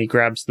 and he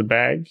grabs the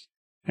bag,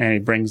 and he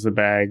brings the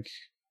bag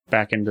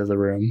back into the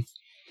room.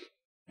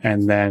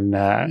 And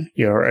then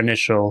your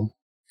initial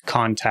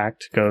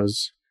contact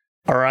goes,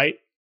 all right,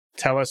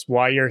 tell us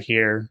why you're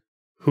here,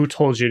 who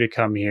told you to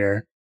come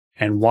here,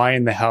 and why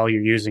in the hell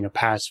you're using a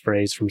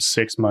passphrase from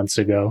 6 months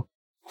ago.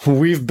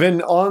 We've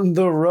been on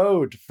the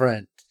road,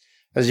 friend.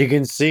 As you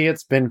can see,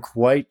 it's been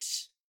quite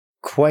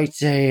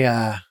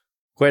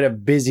a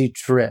busy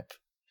trip.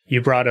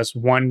 You brought us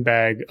one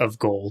bag of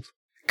gold.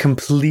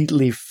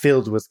 Completely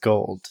filled with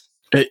gold.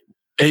 It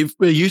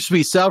used to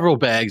be several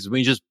bags.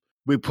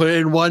 We put it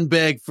in one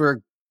bag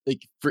for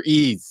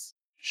ease.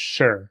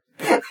 Sure.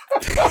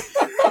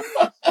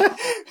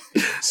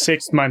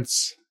 6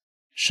 months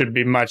should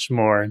be much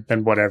more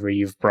than whatever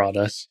you've brought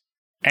us.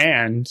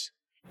 And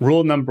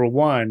rule number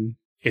 1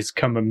 is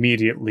come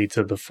immediately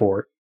to the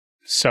fort.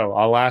 So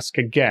I'll ask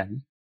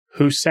again,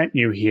 who sent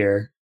you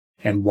here,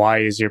 and why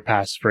is your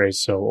passphrase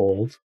so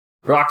old?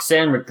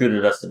 Roxanne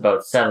recruited us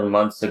about 7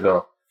 months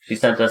ago. She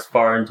sent us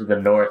far into the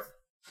north,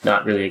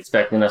 not really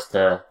expecting us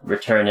to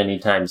return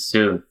anytime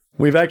soon.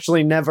 We've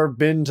actually never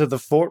been to the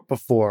fort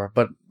before,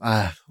 but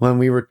when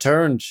we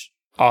returned...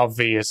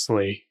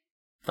 Obviously.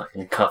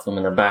 Fucking cuff him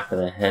in the back of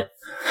the head.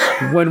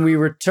 When we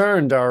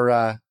returned,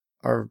 our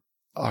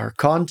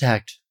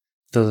contact,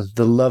 the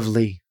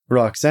lovely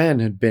Roxanne,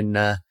 had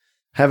been...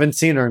 haven't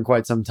seen her in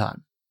quite some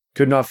time.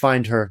 Could not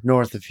find her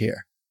north of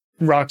here.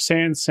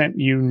 Roxanne sent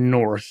you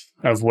north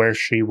of where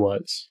she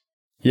was.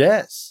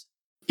 Yes.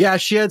 Yeah,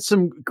 she had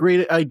some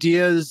great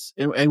ideas,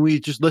 and we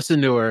just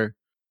listened to her.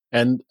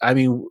 And I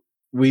mean,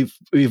 we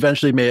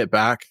eventually made it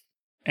back.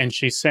 And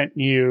she sent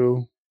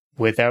you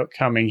without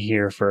coming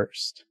here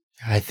first.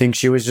 I think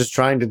she was just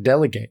trying to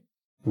delegate.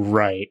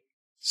 Right.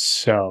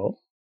 So,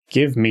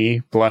 give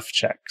me bluff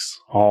checks,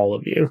 all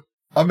of you.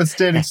 I'm in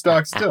standing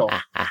stock still.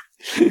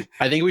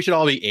 I think we should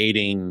all be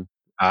aiding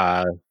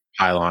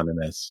Pylon in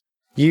this.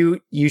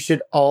 You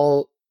should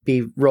all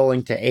be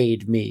rolling to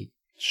aid me.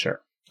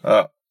 Sure.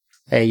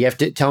 Hey, you have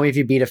to tell me if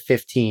you beat a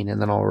 15,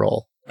 and then I'll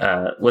roll.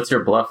 What's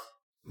your bluff?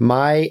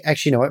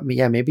 Actually, you know what?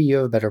 Yeah, maybe you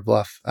have a better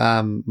bluff.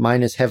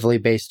 Mine is heavily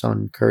based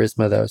on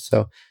charisma, though.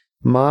 So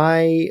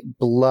my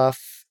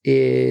bluff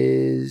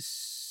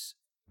is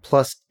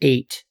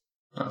 +8.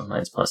 Oh,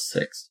 mine's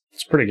 +6.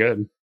 It's pretty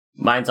good.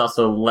 Mine's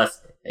also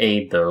less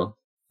aid, though.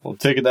 Well,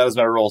 taking that as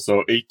my roll,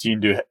 so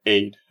 18 to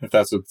aid, if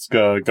that's what's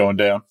going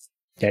down.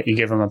 Yeah, you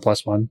give him a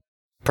 +1.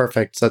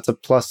 Perfect. So that's a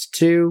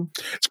 +2.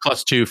 It's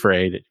 +2 for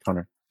aid,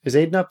 Connor. Is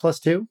aid not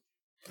 +2?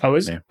 Oh,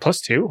 is it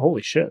 +2?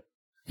 Holy shit.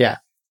 Yeah.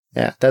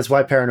 That's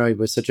why paranoid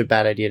was such a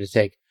bad idea to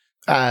take.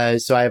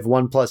 So I have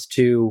 1 +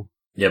 2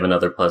 You have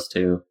another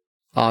 +2.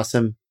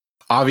 Awesome.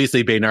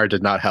 Obviously, Baynard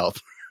did not help.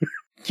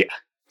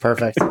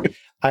 Perfect.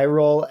 I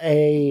roll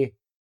a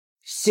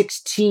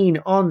 16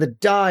 on the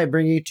die,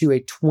 bringing you to a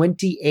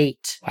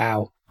 28.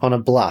 Wow. On a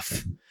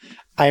bluff.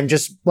 I'm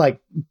just like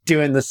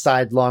doing the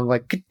sidelong,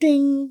 like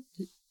ding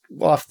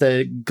off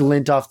the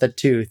glint off the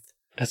tooth.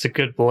 That's a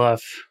good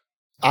bluff.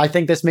 I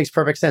think this makes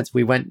perfect sense.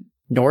 We went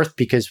north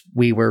because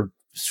we were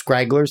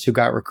scragglers who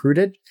got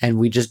recruited, and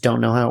we just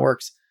don't know how it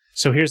works.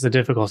 So here's the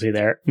difficulty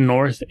there.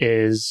 North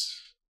is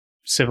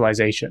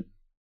civilization,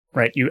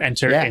 right? You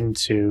enter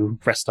into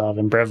Restov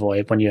and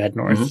Brevoy when you head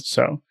north. Mm-hmm.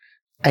 So,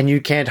 and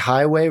you can't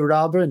highway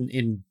robber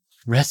in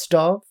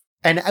Restov.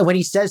 And when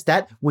he says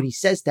that,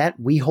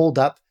 we hold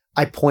up.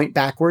 I point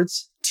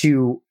backwards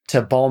to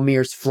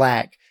Balmir's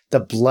flag, the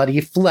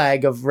bloody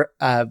flag of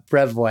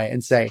Brevoy,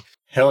 and say,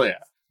 Hell yeah.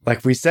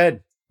 like we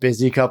said,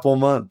 busy couple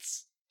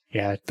months.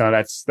 yeah, no,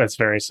 that's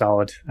very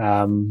solid.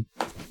 Everyone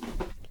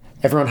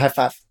high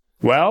five.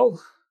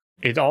 Well,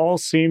 it all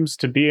seems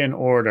to be in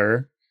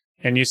order.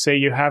 And you say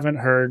you haven't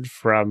heard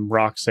from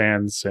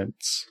Roxanne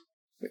since.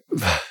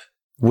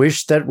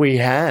 Wish that we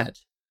had.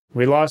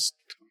 We lost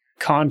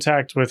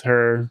contact with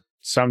her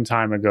some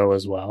time ago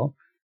as well.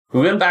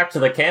 We went back to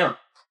the camp,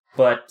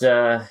 but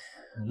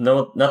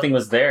nothing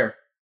was there.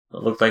 It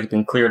looked like it'd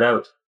been cleared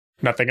out.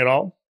 Nothing at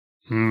all?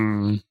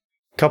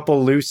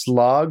 Couple loose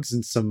logs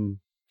and some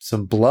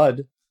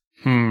blood.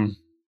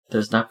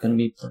 There's not going to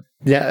be blood.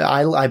 Yeah,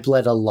 I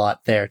bled a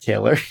lot there,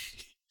 Taylor.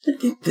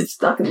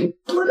 It's not going to be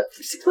blood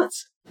after 6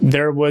 months.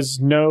 There was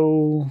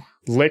no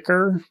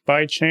liquor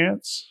by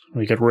chance?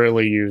 We could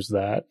really use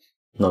that.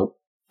 Nope.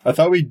 I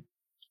thought we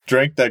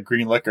drank that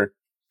green liquor.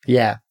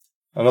 Yeah,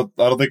 I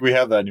don't think we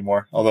have that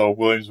anymore, although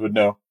Williams would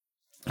know.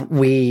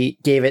 we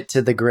gave it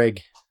to the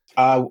Grig.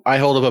 I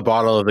hold up a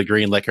bottle of the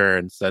green liquor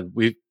and said,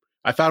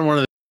 I found one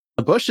of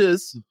the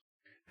bushes.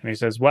 And he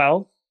says,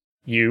 well,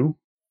 you,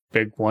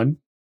 big one,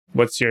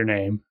 what's your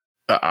name?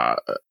 The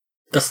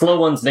slow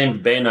one's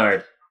named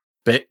Baynard.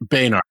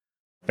 Baynard.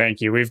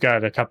 Thank you. We've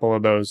got a couple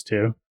of those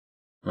too.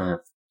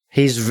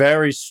 He's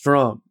very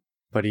strong,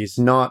 but he's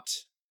not,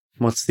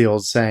 what's the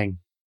old saying?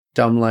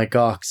 Dumb like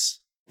ox.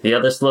 The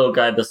other slow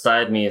guy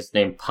beside me is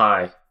named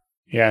Pi.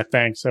 Yeah,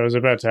 thanks. I was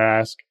about to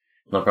ask.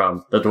 No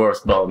problem. The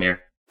dwarf's Balmir.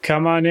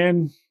 Come on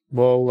in.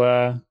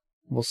 We'll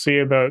see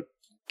about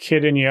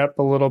kidding you up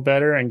a little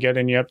better and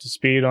getting you up to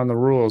speed on the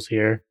rules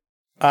here.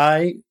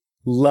 I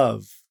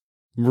love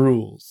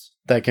rules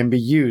that can be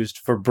used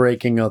for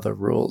breaking other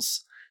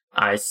rules.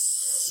 I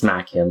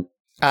smack him.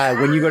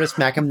 When you go to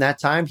smack him that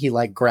time, he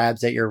like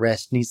grabs at your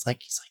wrist and he's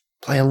like,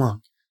 play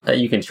along.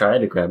 You can try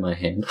to grab my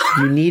hand.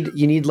 You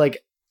need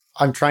like,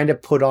 I'm trying to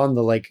put on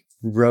the like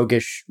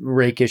roguish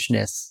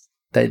rakishness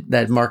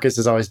that Marcus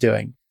is always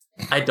doing.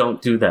 I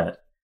don't do that.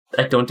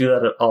 I don't do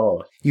that at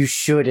all. You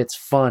should. It's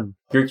fun.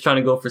 You're trying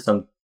to go for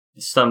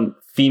some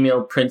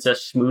female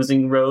princess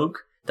schmoozing rogue?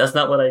 That's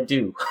not what I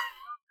do.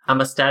 I'm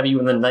a stab you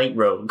in the night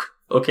rogue,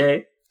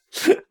 okay?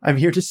 I'm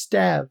here to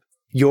stab.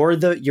 You're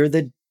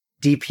the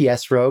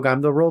DPS rogue.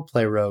 I'm the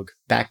roleplay rogue.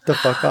 Back the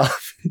fuck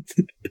off.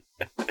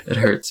 It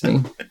hurts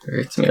me. It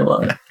hurts me a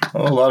lot.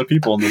 Oh, a lot of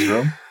people in this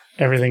room.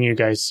 Everything you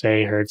guys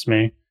say hurts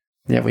me.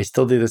 Yeah, we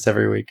still do this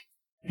every week.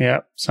 Yeah,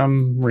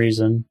 some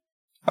reason.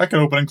 I can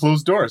open and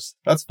close doors.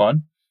 That's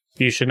fun.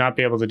 You should not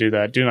be able to do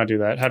that. Do not do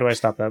that. How do I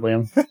stop that,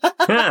 Liam?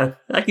 Yeah,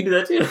 I can do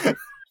that too.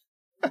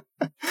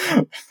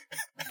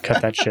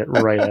 Cut that shit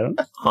right out.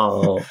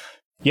 Oh.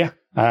 Yeah.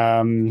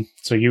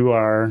 So you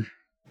are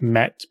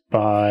met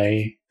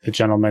by the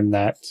gentleman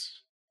that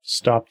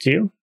stopped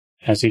you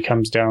as he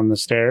comes down the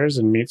stairs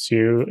and meets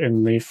you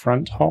in the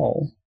front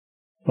hall.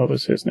 What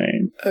was his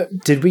name?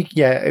 Did we?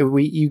 Yeah,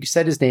 you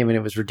said his name and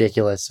it was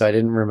ridiculous, so I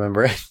didn't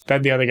remember it.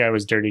 That the other guy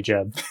was Dirty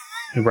Jeb,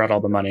 who brought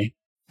all the money.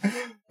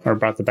 Or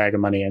brought the bag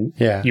of money in.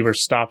 Yeah. You were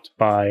stopped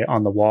by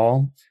on the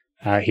wall.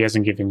 He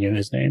hasn't given you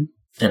his name.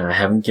 And I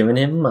haven't given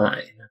him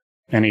mine.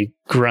 And he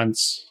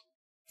grunts,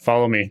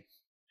 follow me.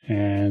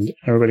 And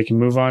everybody can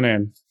move on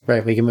in.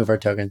 Right, we can move our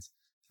tokens.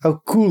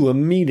 How cool a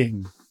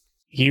meeting.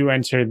 You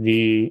enter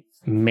the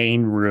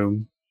main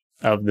room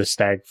of the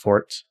Stag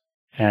Fort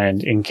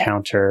and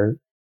encounter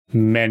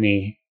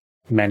many,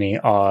 many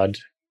odd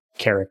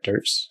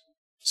characters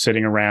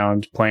sitting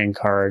around playing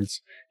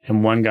cards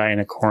and one guy in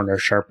a corner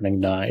sharpening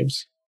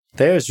knives.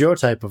 There's your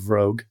type of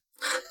rogue.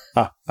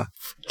 I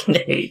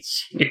hate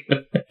you.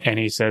 And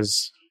he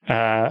says,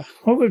 what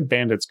would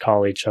bandits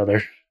call each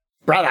other?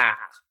 Brother!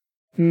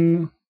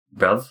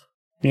 Bruv?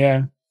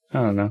 Yeah,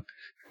 I don't know.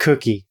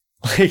 Cookie.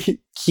 Like,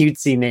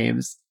 cutesy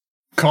names.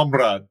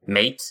 Comrade.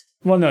 Mate?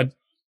 Well, no,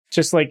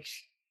 just like,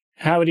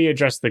 how would he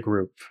address the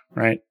group,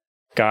 right?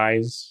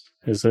 Guys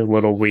is a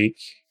little weak.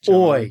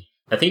 Oi.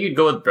 I think you'd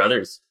go with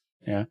brothers.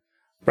 Yeah.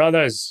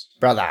 Brothers.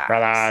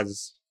 Brother.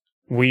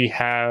 We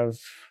have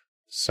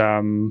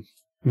some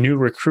new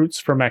recruits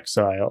from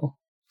exile.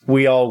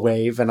 We all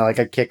wave, and I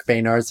kick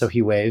Baynard so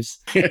he waves.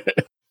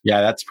 Yeah,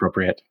 that's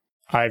appropriate.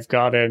 I've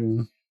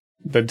gotten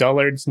the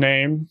Dullard's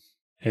name.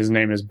 His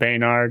name is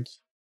Baynard.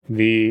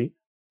 The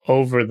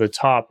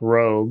over-the-top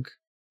rogue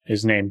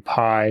is named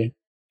Pi.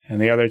 and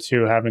the other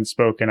two haven't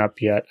spoken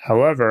up yet.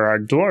 However, our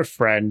dwarf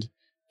friend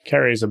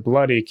carries a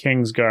bloody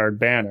Kingsguard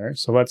banner,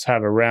 so let's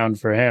have a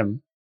round for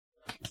him.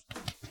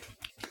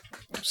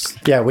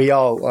 Yeah, we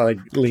all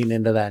lean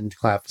into that and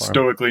clap for him.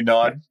 Stoically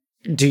nod.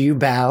 Do you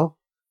bow?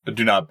 But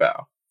do not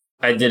bow.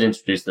 I did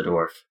introduce the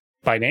dwarf.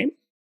 By name?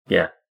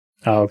 Yeah.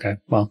 Oh, okay.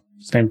 Well,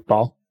 his name's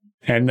Paul.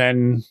 And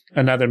then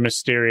another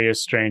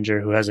mysterious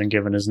stranger who hasn't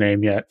given his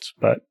name yet,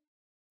 but...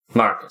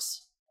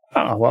 Marcus.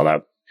 Oh, well,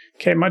 that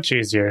came much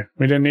easier.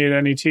 We didn't need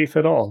any teeth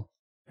at all.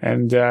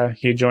 And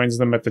he joins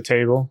them at the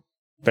table.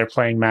 They're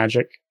playing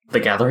Magic. The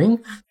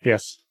Gathering?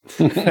 Yes.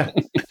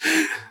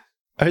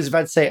 I was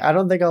about to say, I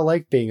don't think I'll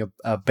like being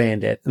a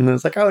bandit. And then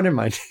it's like, oh, never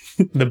mind.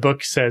 The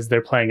book says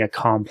they're playing a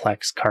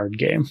complex card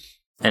game.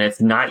 And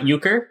it's not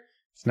euchre?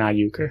 It's not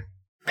euchre.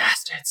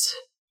 Bastards.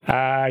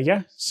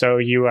 Yeah. So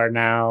you are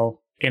now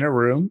in a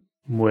room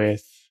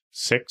with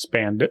 6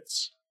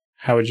 bandits.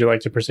 How would you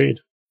like to proceed?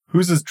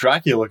 Who's this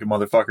Dracula-looking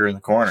motherfucker in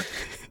the corner?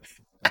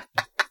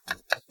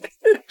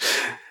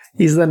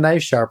 He's the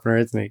knife sharpener,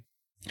 isn't he?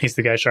 He's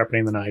the guy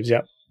sharpening the knives,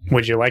 yep.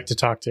 Would you like to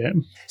talk to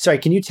him? Sorry,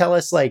 can you tell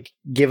us,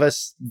 give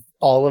us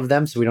all of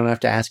them so we don't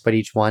have to ask about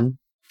each one?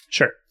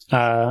 Sure.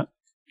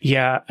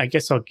 Yeah, I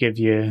guess I'll give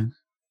you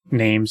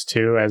names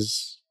too.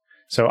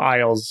 So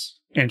Isles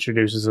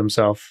introduces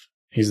himself.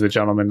 He's the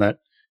gentleman that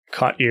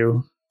caught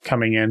you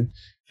coming in.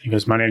 He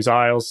goes, "My name's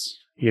Isles.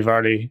 You've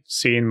already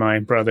seen my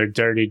brother,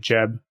 Dirty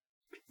Jeb."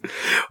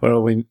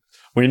 Well, we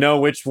know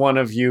which one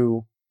of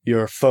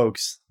your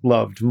folks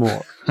loved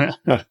more.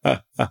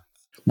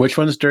 Which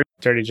one's dirty?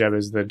 Dirty Jeb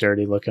is the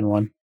dirty looking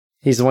one.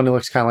 He's the one who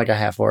looks kind of like a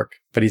half-orc,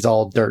 but he's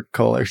all dirt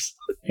colors.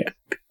 Yeah.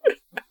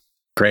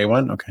 Gray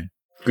one? Okay.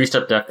 Greased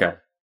up deaf guy.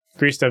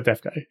 Greased up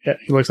deaf guy. Yeah,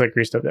 he looks like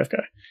greased up deaf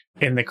guy.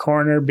 In the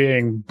corner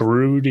being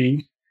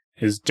broody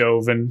is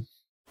Dovin.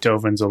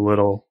 Dovin's a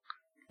little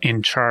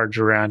in charge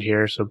around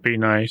here, so be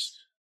nice.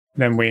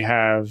 Then we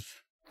have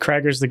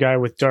Cragger's the guy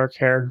with dark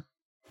hair,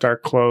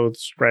 dark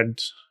clothes, red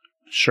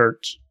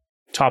shirt.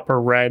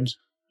 Topper Red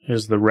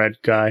is the red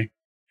guy.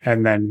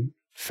 And then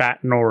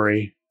Fat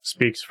Nori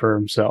speaks for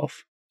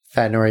himself.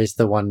 Fat Nori's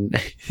the one...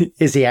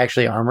 Is he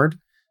actually armored?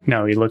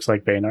 No, he looks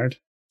like Baynard.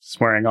 He's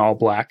wearing all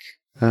black.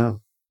 Oh.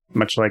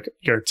 Much like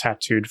your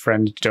tattooed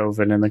friend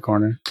Dovin in the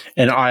corner.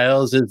 And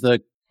Isles is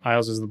the...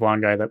 Isles is the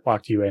blonde guy that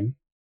walked you in.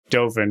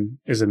 Dovin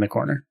is in the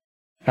corner.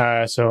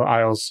 So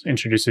Isles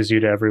introduces you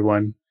to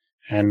everyone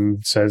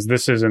and says,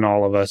 "This isn't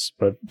all of us,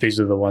 but these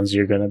are the ones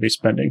you're going to be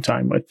spending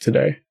time with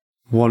today."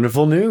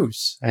 Wonderful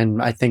news.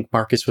 And I think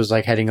Marcus was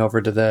heading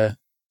over to the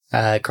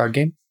card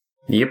game.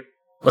 Yep.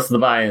 What's the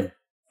buy-in?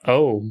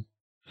 Oh,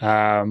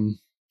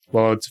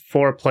 well, it's a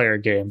 4-player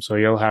game, so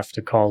you'll have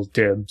to call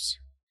dibs.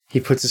 He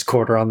puts his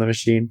quarter on the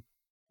machine.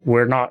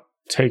 We're not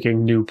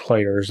taking new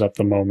players at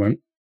the moment.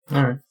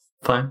 All right.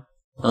 Fine.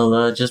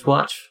 I'll just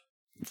watch.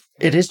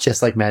 It is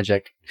just like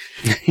Magic.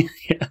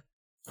 Yeah.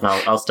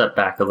 I'll step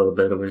back a little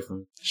bit away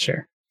from...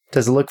 Sure.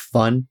 Does it look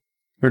fun?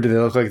 Or do they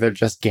look like they're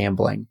just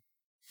gambling?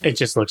 It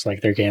just looks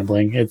like they're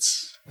gambling.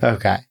 It's...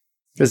 Okay.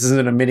 This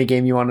isn't a mini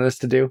game you wanted us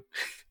to do?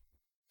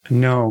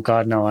 No,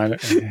 God, no.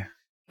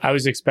 I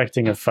was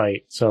expecting a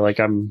fight, so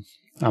I'm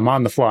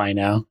on the fly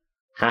now.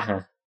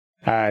 Haha.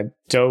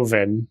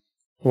 Dovin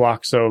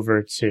walks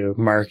over to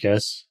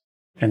Marcus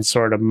and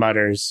sort of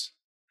mutters,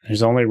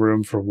 "There's only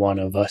room for one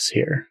of us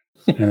here,"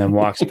 and then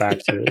walks back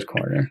to his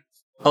corner.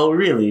 Oh,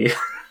 really?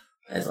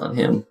 Eyes on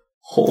him.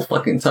 Whole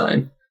fucking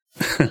time.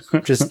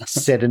 Just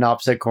sit in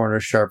opposite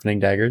corners sharpening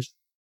daggers.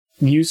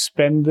 You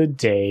spend the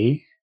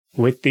day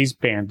with these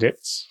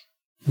bandits,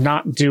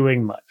 not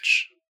doing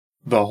much.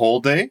 The whole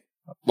day?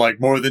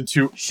 More than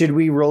 2... Should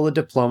we roll a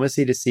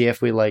diplomacy to see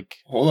if we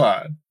Hold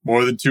on.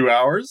 More than 2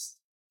 hours?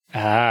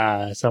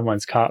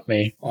 Someone's caught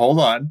me. Hold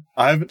on.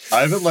 I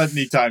haven't let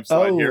any time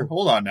slide Oh. here.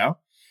 Hold on now.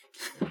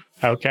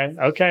 Okay.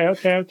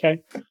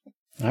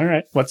 All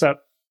right, what's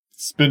up?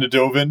 Spin to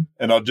Dovin,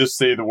 and I'll just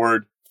say the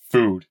word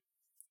food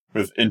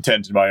with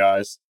intent in my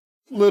eyes.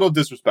 Little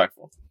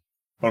disrespectful.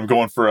 I'm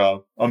going for a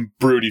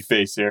broody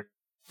face here.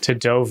 To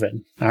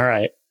Dovin. All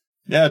right.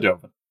 Yeah,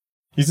 Dovin.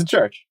 He's in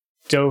charge.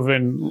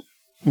 Dovin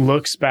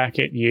looks back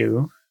at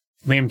you.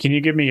 Liam, can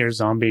you give me your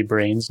zombie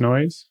brains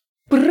noise?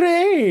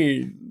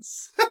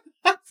 Brains!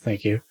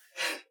 Thank you.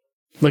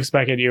 Looks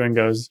back at you and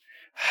goes,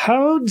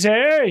 "How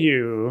dare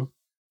you?"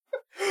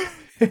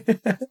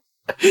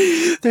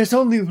 There's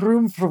only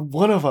room for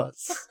one of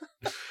us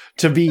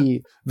to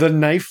be the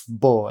knife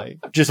boy.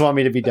 Just want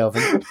me to be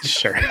Delvin.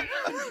 Sure.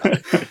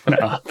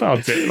 No,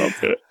 I'll do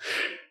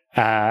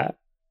it.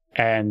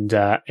 And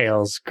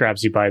Ailes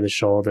grabs you by the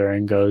shoulder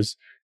and goes,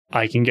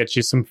 "I can get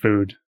you some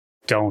food.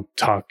 Don't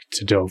talk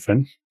to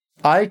Dovin."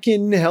 I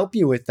can help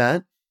you with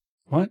that.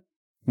 What?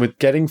 With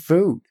getting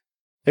food.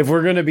 If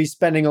we're going to be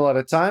spending a lot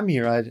of time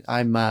here,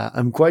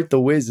 I'm quite the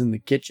whiz in the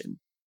kitchen.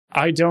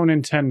 I don't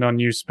intend on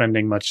you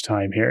spending much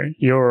time here.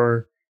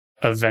 You're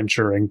a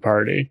venturing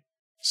party.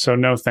 So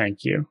no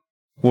thank you.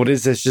 What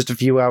is this? Just a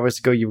few hours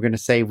ago, you were going to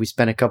say we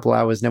spent a couple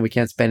hours, now we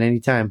can't spend any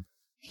time.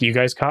 You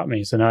guys caught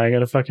me, so now I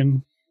gotta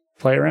fucking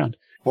play around.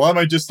 Well, I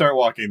might just start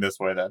walking this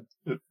way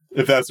then.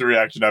 if that's the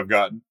reaction I've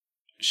gotten.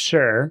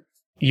 Sure.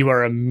 You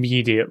are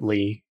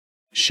immediately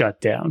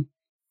shut down.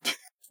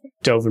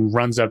 Dovin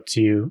runs up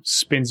to you,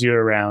 spins you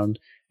around,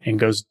 and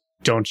goes,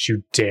 "Don't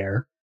you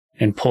dare,"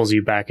 and pulls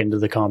you back into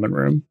the common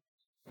room.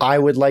 I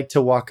would like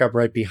to walk up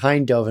right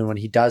behind Dovin when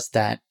he does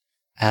that,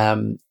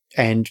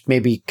 and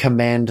maybe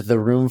command the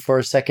room for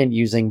a second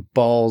using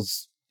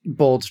Ball's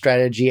bold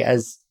strategy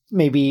as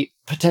maybe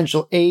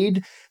potential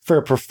aid for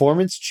a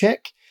performance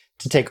check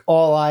to take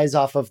all eyes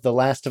off of the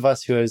last of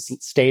us who has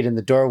stayed in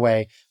the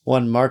doorway,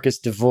 one Marcus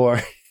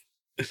DeVore.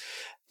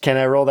 Can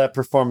I roll that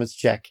performance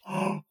check?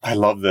 I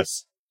love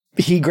this.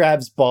 He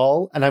grabs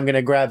Ball, and I'm going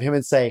to grab him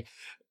and say,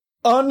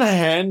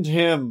 "Unhand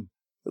him,"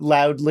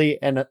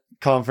 loudly and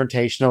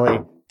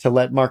confrontationally to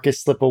let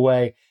Marcus slip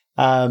away.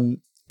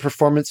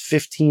 Performance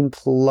 15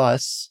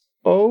 plus.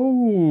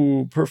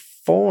 Oh,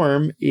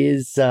 perform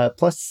is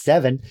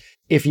 +7.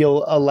 If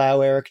you'll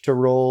allow Eric to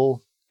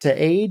roll to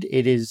aid,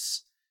 it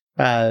is,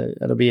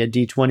 it'll be a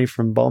D20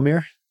 from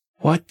Balmir.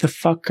 What the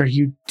fuck are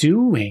you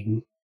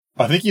doing?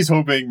 I think he's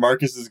hoping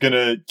Marcus is going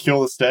to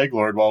kill the Stag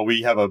Lord while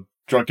we have a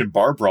drunken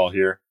bar brawl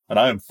here, and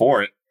I am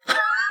for it.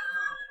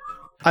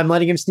 I'm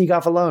letting him sneak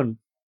off alone,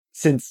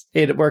 since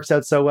it works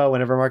out so well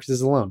whenever Marcus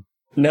is alone.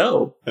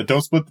 No.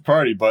 Don't split the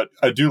party, but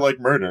I do like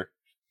murder.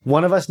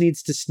 One of us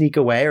needs to sneak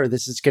away, or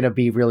this is going to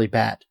be really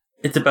bad.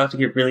 It's about to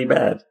get really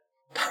bad.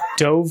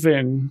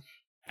 Dovin,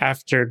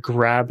 after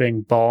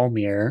grabbing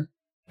Balmir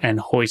and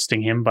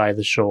hoisting him by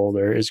the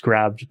shoulder, is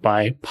grabbed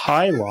by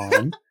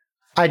Pylon.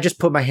 I just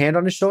put my hand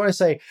on his shoulder and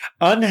say,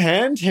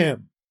 "Unhand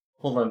him."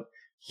 Hold on.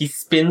 He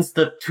spins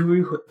the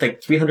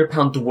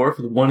 300-pound dwarf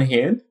with one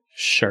hand?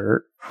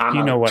 Sure. I'm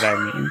You out. know what I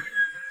mean.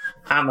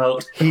 I'm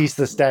out. He's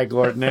the Stag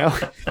Lord now.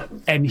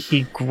 And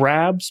he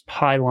grabs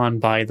Pylon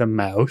by the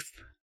mouth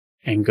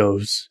and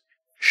goes,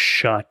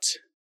 "Shut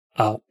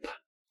up."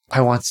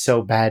 I want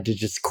so bad to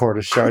just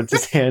quarter shards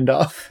his hand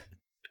off.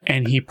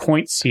 And he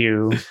points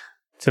you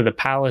to the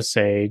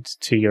palisade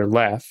to your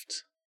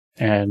left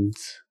and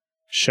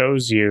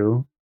shows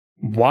you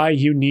why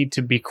you need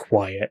to be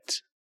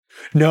quiet.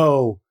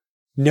 No,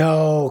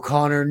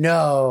 Connor,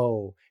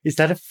 no. Is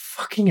that a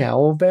fucking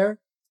owlbear?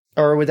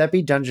 Or would that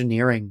be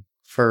dungeoneering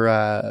for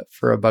a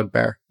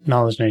bugbear?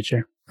 Knowledge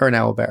nature. Or an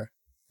owlbear?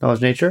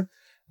 Knowledge nature?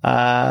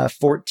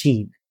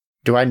 14.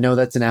 Do I know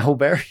that's an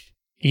owlbear?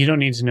 You don't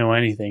need to know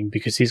anything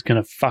because he's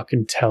going to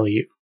fucking tell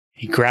you.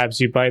 He grabs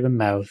you by the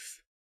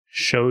mouth,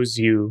 shows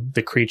you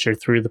the creature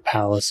through the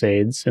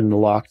palisades in the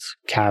locked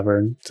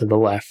cavern to the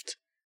left,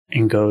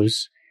 and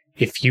goes,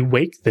 "If you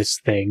wake this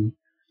thing,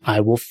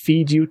 I will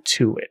feed you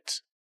to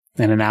it."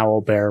 And an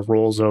owlbear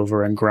rolls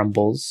over and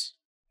grumbles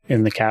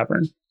in the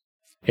cavern.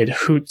 It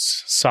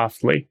hoots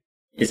softly.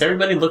 Is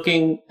everybody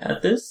looking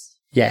at this?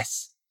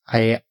 Yes.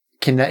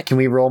 Can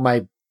we roll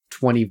my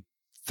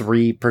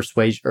 23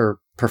 persuasion or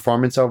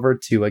performance over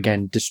to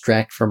again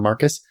distract from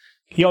Marcus?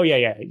 Oh,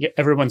 yeah.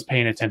 Everyone's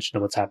paying attention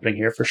to what's happening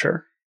here for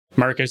sure.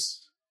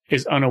 Marcus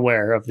is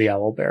unaware of the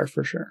owlbear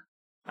for sure.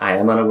 I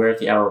am unaware of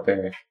the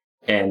owlbear,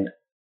 and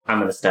I'm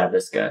going to stab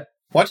this guy.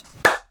 What?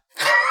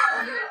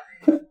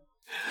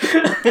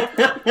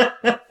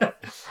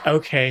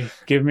 Okay,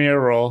 give me a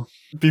roll.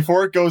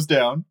 Before it goes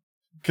down,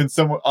 can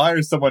I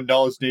or someone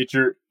knowledge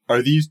nature,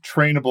 are these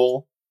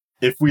trainable?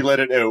 If we let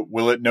it out,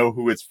 will it know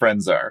who its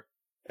friends are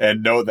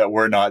and know that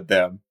we're not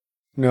them?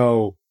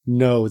 No,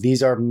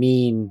 these are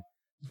mean.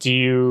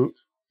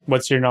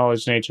 What's your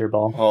knowledge nature,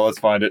 Ball? Oh, let's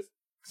find it.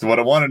 So what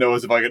I want to know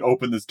is if I can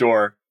open this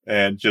door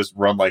and just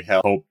run like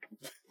hell,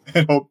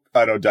 hope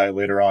I don't die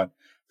later on.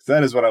 So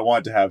that is what I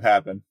want to have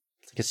happen.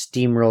 It's like a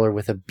steamroller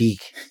with a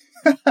beak.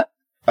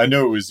 I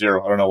knew it was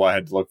 0. I don't know why I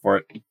had to look for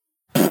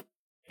it.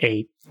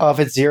 8. Oh, if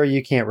it's 0,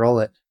 you can't roll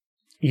it.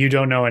 You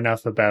don't know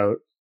enough about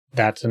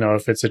that to know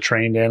if it's a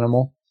trained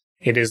animal.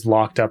 It is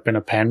locked up in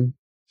a pen.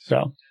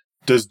 So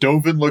Does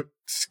Dovin look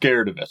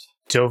scared of it?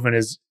 Dovin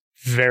is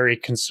very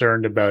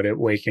concerned about it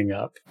waking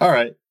up. All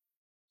right.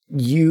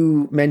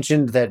 You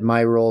mentioned that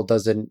my roll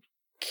doesn't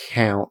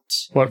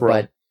count. What roll?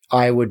 But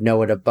I would know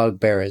what a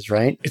bugbear is,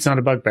 right? It's not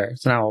a bugbear.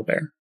 It's an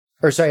owlbear.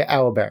 Or sorry,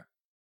 owlbear.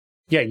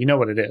 Yeah, you know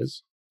what it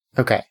is.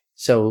 Okay.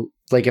 So,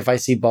 like, if I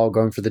see Ball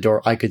going for the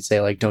door, I could say,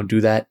 like, don't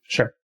do that.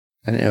 Sure.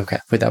 And okay,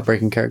 without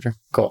breaking character.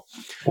 Cool.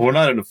 Well, we're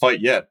not in a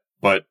fight yet,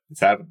 but it's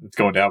happening. It's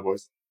going down,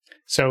 boys.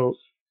 So,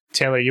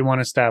 Taylor, you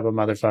want to stab a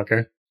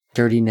motherfucker?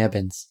 Dirty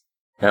Nebbins.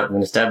 Yeah, I'm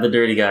going to stab the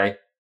dirty guy.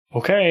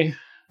 Okay.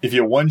 If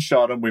you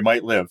one-shot him, we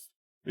might live.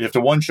 You have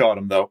to one-shot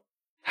him, though.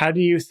 How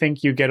do you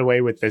think you get away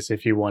with this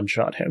if you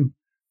one-shot him?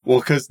 Well,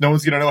 because no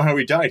one's going to know how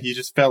he died. He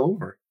just fell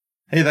over.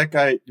 Hey, that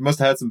guy, you must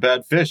have had some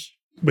bad fish.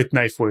 With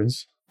knife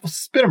wounds. Well,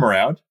 spin him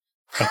around.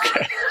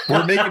 Okay.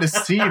 We're making a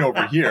scene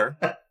over here.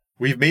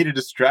 We've made a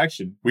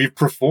distraction. We've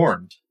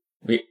performed.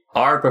 We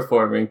are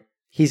performing.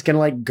 He's going to,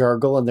 like,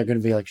 gurgle, and they're going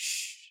to be like,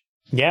 shh.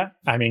 Yeah,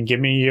 I mean, give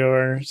me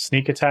your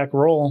sneak attack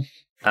roll.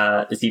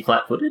 Is he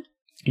flat-footed?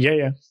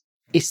 Yeah.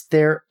 Is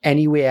there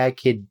any way I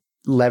could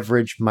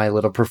leverage my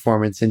little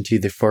performance into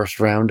the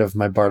first round of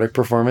my bardic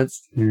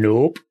performance?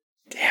 Nope.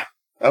 Damn.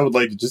 I would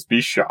like to just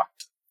be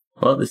shocked.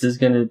 Well, this is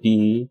going to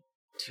be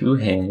 2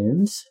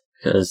 hands,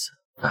 because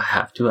I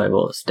have to. I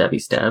will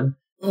stabby stab.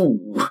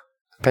 Ooh.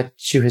 Bet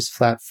you his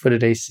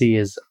flat-footed AC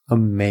is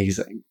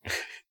amazing.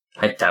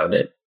 I doubt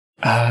it.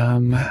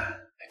 I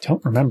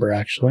don't remember,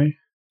 actually.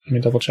 Let me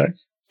double check.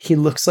 He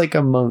looks like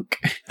a monk.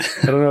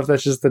 I don't know if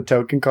that's just the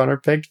token Connor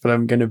picked, but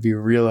I'm going to be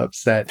real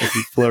upset if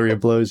he flurry of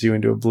blows you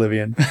into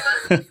oblivion.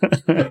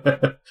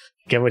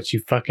 Get what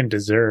you fucking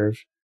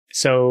deserve.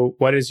 So,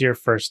 what is your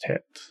first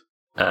hit?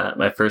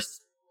 The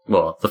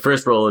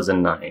first roll is a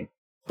 9.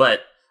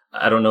 But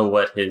I don't know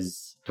what do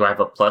I have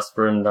a plus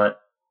for him not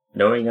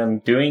knowing I'm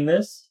doing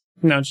this?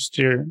 No, just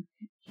you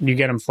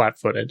get him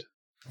flat-footed.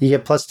 You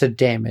get plus to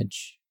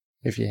damage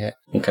if you hit.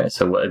 Okay,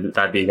 so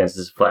that'd be against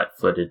his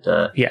flat-footed...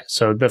 Yeah,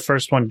 so the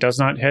first one does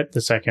not hit,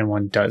 the second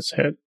one does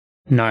hit.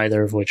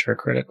 Neither of which are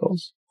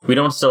criticals. We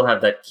don't still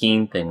have that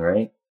keen thing,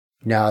 right?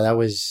 No, that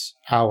was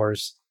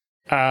hours.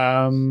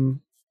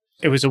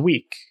 It was a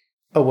week.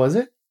 Oh, was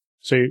it?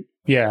 So,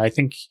 yeah, I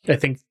think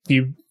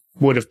you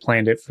would have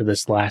planned it for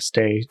this last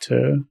day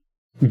to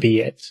be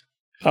it.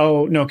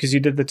 Oh, no, because you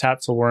did the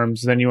Tatzel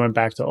worms, then you went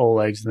back to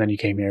Oleg's, and then you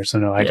came here. So,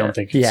 no, I don't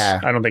think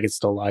it's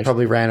still live.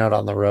 Probably ran out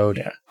on the road.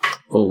 Yeah.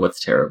 Oh, what's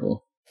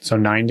terrible. So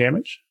 9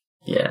 damage?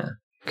 Yeah.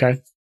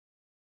 Okay.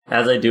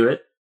 As I do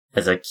it,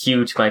 as I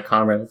cue to my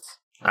comrades,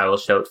 I will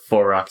shout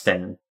for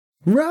Roxanne.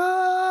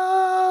 Roxanne!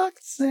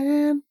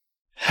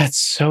 That's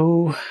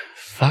so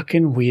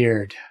fucking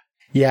weird.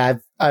 Yeah,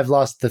 I've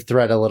lost the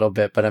thread a little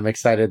bit, but I'm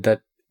excited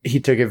that he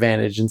took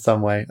advantage in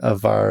some way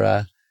of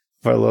our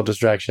little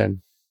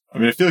distraction. I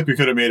mean, I feel like we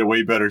could have made a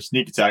way better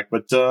sneak attack,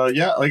 but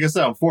yeah, like I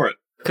said, I'm for it.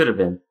 Could have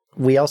been.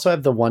 We also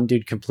have the one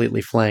dude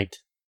completely flanked.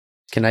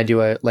 Can I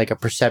do a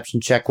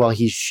perception check while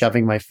he's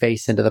shoving my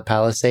face into the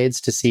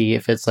palisades to see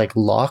if it's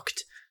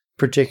locked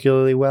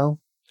particularly well?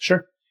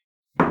 Sure.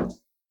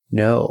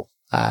 No.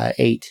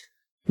 8.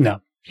 No.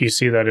 You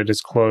see that it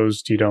is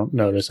closed. You don't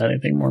notice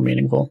anything more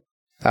meaningful.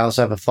 I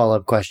also have a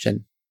follow-up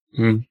question.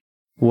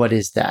 What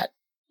is that?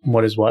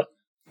 What is what?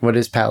 What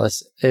is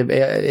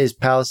Is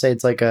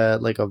palisades like a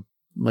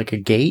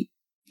gate?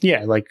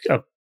 Yeah, like a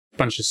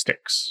bunch of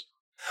sticks.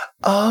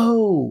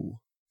 Oh,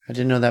 I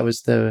didn't know that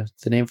was the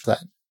name for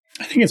that.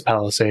 I think it's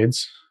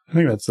palisades. I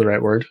think that's the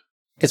right word.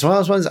 It's one of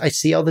those ones I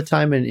see all the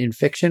time in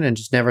fiction and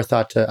just never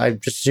thought to... I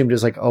just assumed it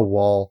was like a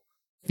wall.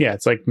 Yeah,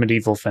 it's like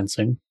medieval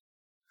fencing.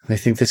 I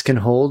think this can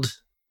hold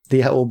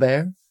the owl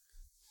bear.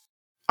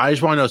 I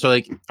just want to know, so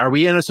are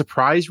we in a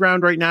surprise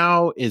round right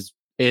now? Is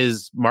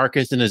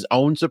Marcus in his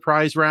own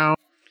surprise round?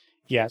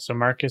 Yeah, so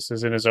Marcus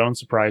is in his own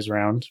surprise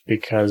round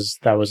because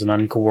that was an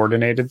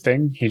uncoordinated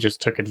thing. He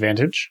just took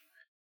advantage.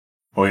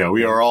 Oh yeah,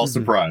 we are all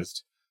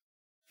surprised.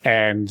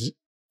 And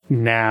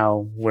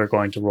now we're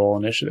going to roll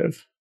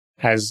initiative.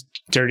 As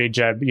Dirty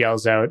Jeb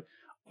yells out,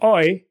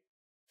 "Oi,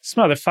 this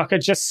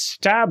motherfucker just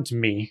stabbed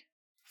me."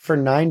 For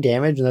 9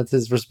 damage, and that's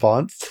his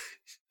response.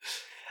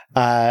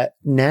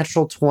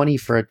 Natural 20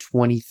 for a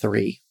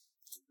 23.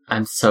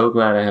 I'm so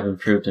glad I have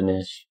improved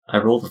Anish. I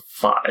rolled a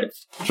 5.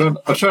 I'm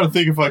trying to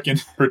think if I can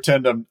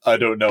pretend I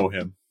don't know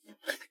him.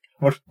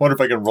 Wonder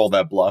if I can roll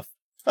that bluff.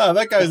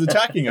 That guy's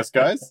attacking us,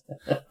 guys.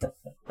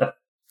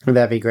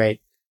 That'd be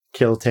great.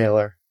 Kill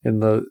Taylor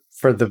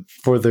for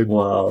the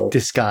Wow.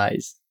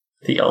 disguise.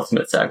 The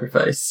ultimate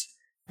sacrifice.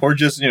 Or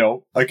just,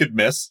 I could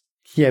miss.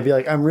 Yeah, be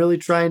like, I'm really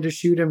trying to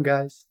shoot him,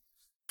 guys.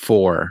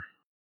 4.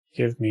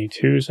 Give me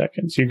 2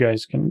 seconds. You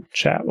guys can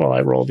chat while I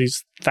roll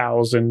these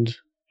 1,000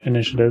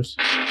 initiatives.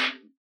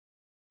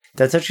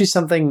 That's actually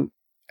something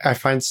I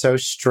find so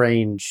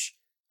strange.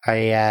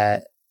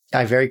 I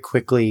very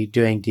quickly,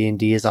 doing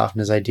D&D as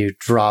often as I do,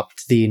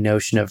 dropped the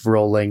notion of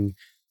rolling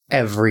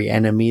every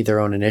enemy their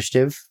own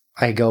initiative.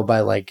 I go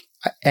by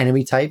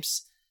enemy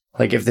types.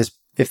 If this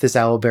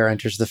owlbear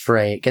enters the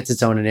fray, it gets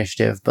its own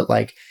initiative, but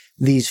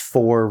these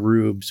 4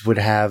 rubes would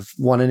have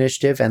one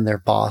initiative and their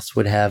boss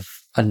would have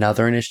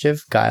another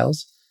initiative.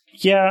 Giles?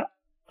 Yeah,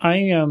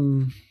 I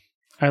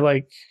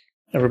like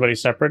everybody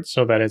separate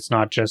so that it's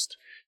not just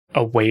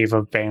a wave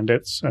of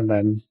bandits and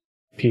then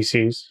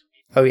PCs.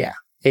 Oh yeah.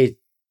 You'd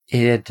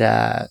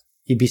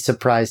be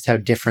surprised how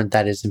different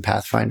that is in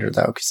Pathfinder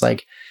though,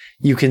 because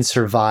you can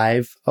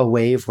survive a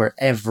wave where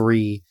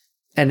every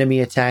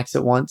enemy attacks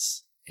at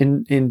once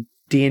in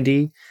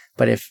D&D,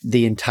 but if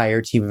the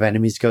entire team of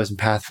enemies goes in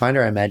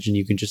Pathfinder, I imagine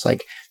you can just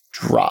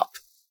drop.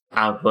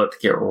 I'm about to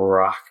get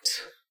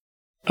rocked.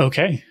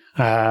 Okay.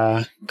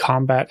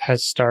 Combat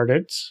has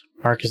started.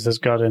 Marcus has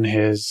gotten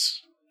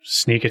his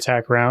sneak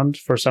attack round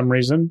for some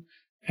reason,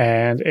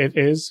 and it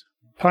is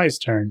Pie's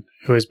turn,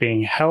 who is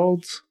being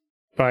held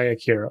by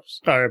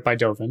by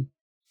Dovin.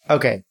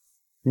 Okay.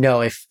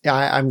 No, if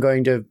I'm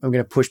going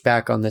to push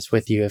back on this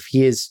with you. If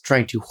he is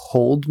trying to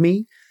hold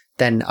me,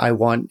 then I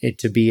want it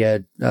to be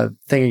a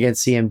thing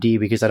against CMD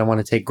because I don't want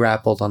to take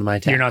grappled on my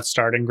attack. You're not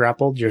starting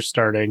grappled. You're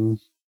starting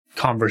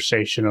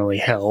conversationally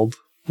held.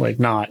 He's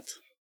not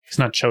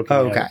choking.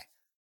 Oh, okay.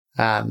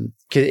 Cause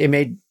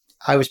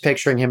I was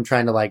picturing him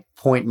trying to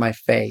point my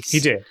face. He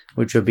did.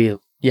 Which would be,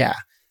 yeah.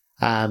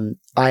 I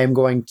am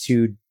going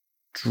to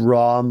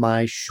draw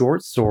my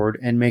short sword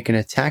and make an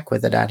attack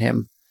with it at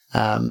him.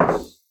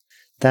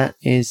 That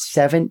is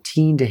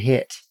 17 to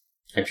hit.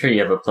 I'm sure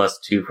you have a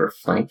 +2 for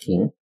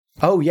flanking.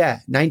 Oh, yeah.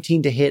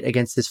 19 to hit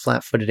against his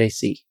flat-footed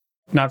AC.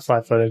 Not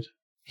flat-footed.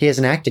 He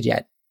hasn't acted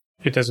yet.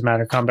 It doesn't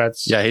matter.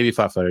 Combat's Yeah, he'd be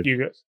flat-footed. you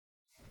guys.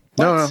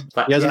 No,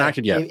 he hasn't Yeah,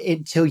 acted yet.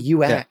 Until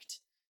you act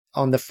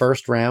on the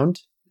first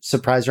round,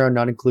 surprise round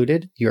not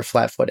included, you're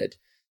flat-footed.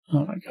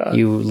 Oh my god.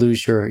 You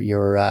lose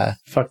your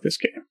Fuck this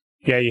game.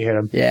 Yeah, you hit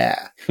him.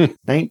 yeah.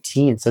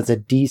 19, so it's a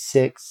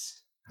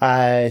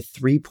D6,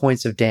 3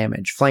 points of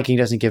damage. Flanking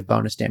doesn't give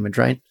bonus damage,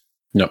 right?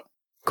 No.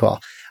 Cool.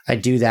 I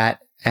do that.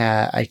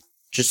 I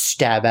just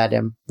stab at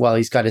him while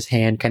he's got his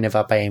hand kind of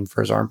up. I aim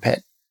for his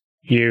armpit.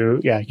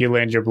 You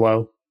land your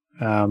blow.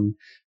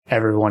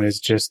 Everyone is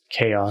just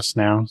chaos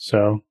now.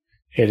 So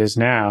it is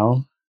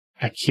now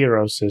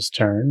Akiros'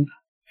 turn,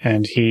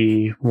 and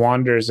he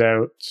wanders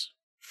out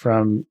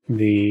from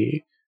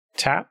the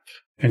tap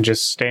and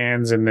just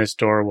stands in this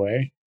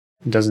doorway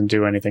and doesn't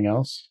do anything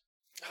else.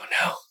 Oh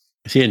no.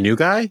 Is he a new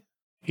guy?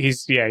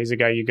 He's a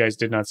guy you guys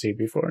did not see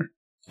before.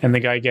 And the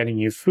guy getting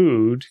you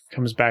food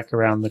comes back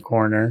around the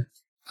corner,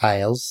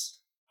 Isles.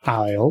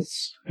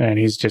 and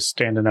he's just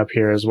standing up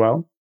here as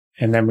well.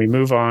 And then we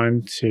move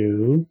on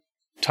to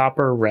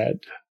Topper Red.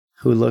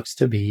 Who looks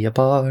to be a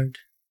bard.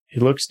 He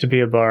looks to be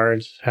a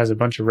bard, has a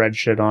bunch of red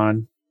shit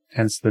on,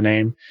 hence the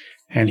name.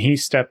 And he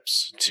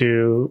steps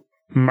to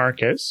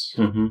Marcus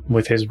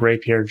with his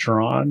rapier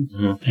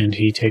drawn, and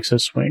he takes a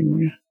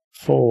swing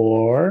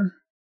for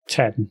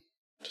 10.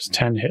 Does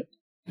 10 hit?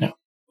 No.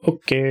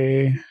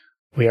 Okay.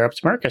 We are up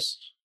to Marcus.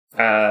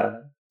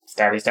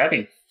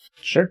 Stabby.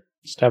 Sure.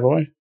 Stab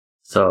away.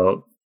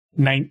 So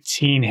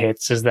 19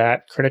 hits. Is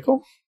that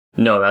critical?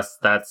 no, that's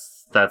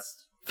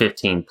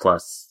 15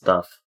 plus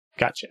stuff.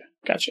 Gotcha.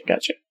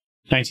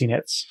 19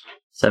 hits.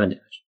 7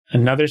 damage.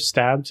 Another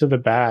stab to the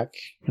back,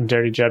 and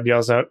Dirty Jeb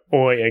yells out,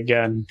 "Oi!"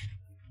 again.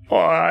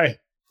 Oi!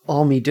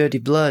 All me dirty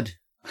blood.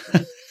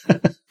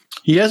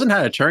 He hasn't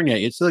had a turn yet.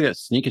 You'd still get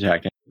sneak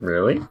attack.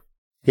 Really?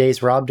 Yeah,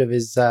 he's robbed of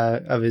his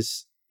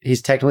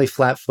he's technically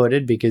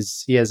flat-footed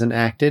because he hasn't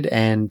acted,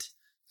 and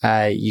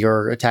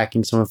you're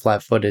attacking someone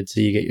flat-footed,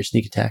 so you get your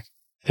sneak attack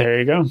There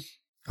you go.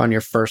 on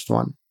your first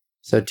one.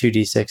 So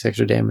 2d6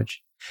 extra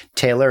damage.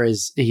 Taylor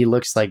he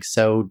looks like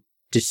so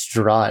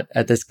distraught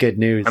at this good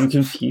news. I'm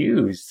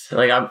confused.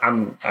 Like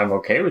I'm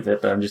okay with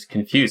it, but I'm just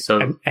confused. So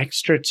An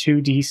extra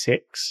 2d6.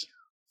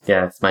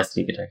 yeah, it's my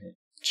sneak attack.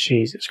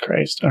 Jesus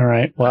Christ. All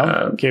right.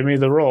 Well, give me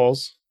the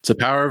rolls. It's the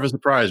power of a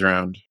surprise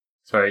round.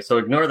 Sorry, so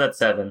ignore that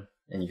 7,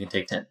 and you can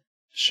take 10.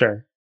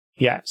 Sure.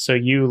 Yeah, so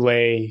you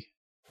lay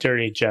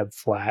Dirty Jeb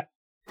flat.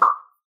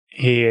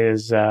 He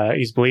is,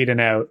 he's bleeding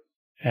out,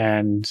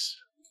 and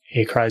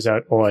he cries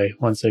out, "Oi,"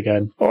 once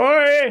again.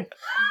 Oi!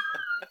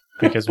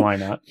 Because why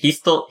not? He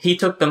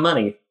took the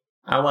money.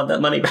 I want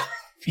that money back.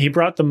 He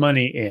brought the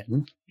money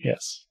in,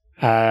 yes.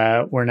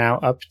 We're now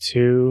up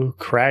to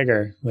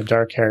Cragger, the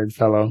dark-haired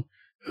fellow,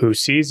 who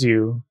sees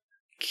you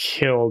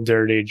kill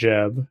Dirty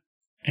Jeb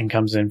and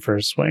comes in for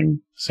a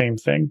swing. Same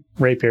thing.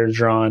 Rapier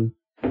drawn.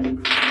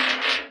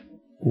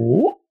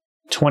 Ooh,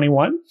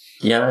 21?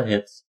 Yeah, that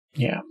hits.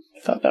 Yeah, I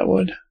thought that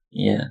would.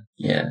 Yeah.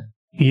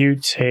 You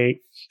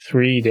take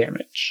 3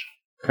 damage.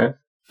 Okay.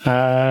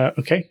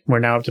 Okay, we're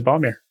now up to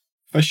Balmir.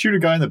 If I shoot a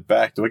guy in the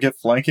back, do I get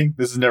flanking?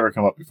 This has never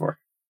come up before.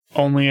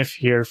 Only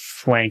if you're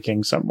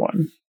flanking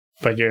someone,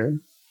 but you're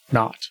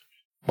not.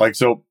 Like,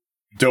 so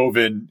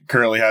Dovin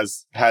currently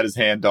had his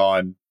hand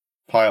on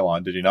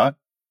Pylon, did he not?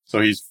 So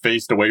he's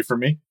faced away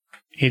from me?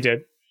 He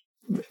did.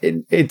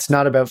 It's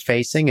not about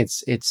facing.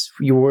 It's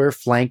you were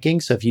flanking.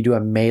 So if you do a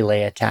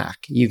melee attack,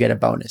 you get a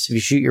bonus. If you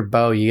shoot your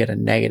bow, you get a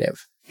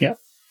negative.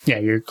 Yeah,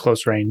 you're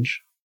close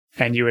range.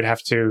 And you would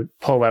have to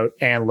pull out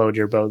and load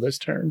your bow this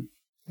turn.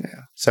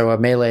 Yeah. So a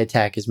melee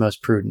attack is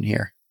most prudent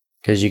here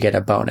because you get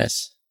a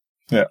bonus.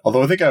 Yeah,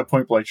 although I think I have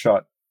point blank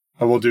shot.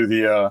 I will do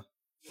the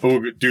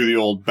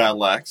old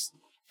battle axe.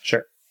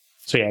 Sure.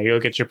 So yeah, you'll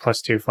get your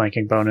 +2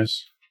 flanking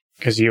bonus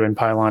because you and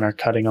Pylon are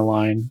cutting a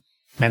line.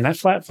 Man, that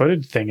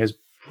flat-footed thing is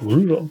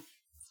brutal.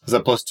 Is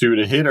that +2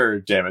 to hit or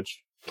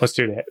damage? +2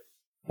 to hit.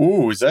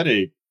 Ooh, is that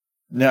a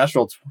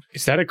natural?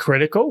 Is that a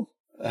critical?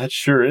 That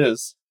sure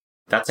is.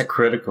 That's a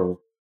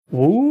critical.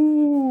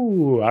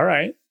 Ooh, all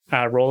right.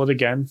 Roll it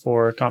again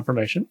for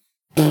confirmation.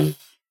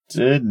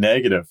 Did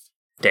negative.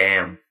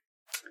 Damn.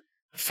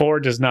 4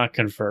 does not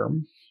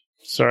confirm.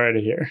 Sorry to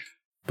hear.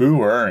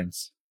 Boo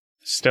earns.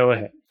 Still a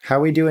hit. How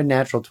we doing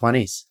natural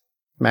 20s?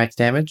 Max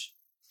damage?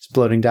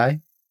 Exploding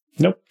die?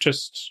 Nope,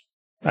 just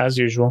as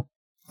usual.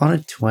 On a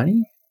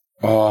 20?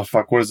 Oh,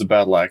 fuck. What is the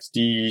battle axe?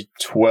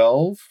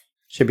 D12?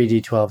 Should be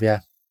D12, yeah.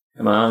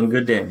 Come on,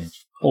 good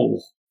damage.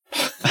 Oh.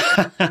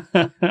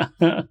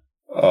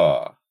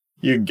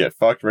 You can get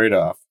fucked right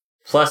off.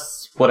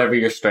 Plus whatever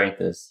your strength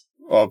is.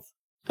 Oh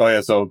yeah,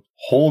 so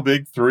whole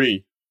big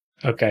 3.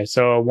 Okay,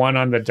 so a 1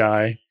 on the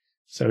die.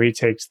 So he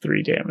takes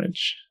 3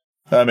 damage.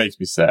 That makes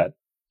me sad.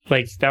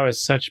 Like, that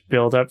was such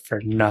build up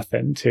for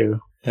nothing, too.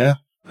 Yeah.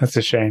 That's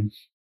a shame.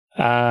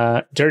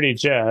 Dirty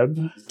Jeb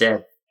He's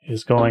dead.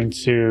 is going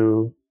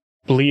to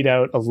bleed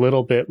out a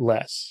little bit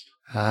less.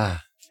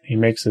 Ah. He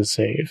makes his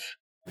save.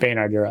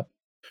 Baynard, you're up.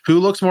 Who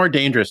looks more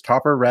dangerous,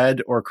 Topper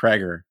Red or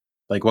Kreger?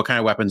 Like, what kind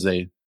of weapons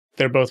they?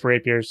 They're both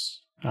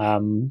rapiers.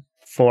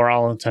 For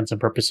all intents and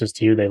purposes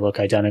to you, they look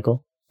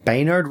identical.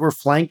 Baynard, we're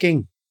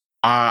flanking.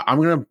 I'm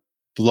gonna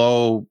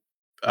blow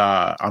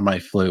on my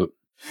flute.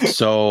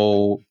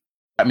 So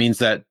that means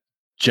that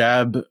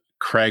Jeb,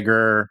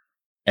 Kreger,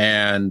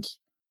 and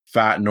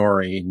Fat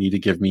Nori need to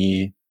give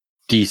me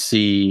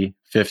DC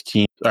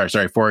 15.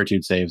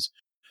 Fortitude saves.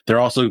 They're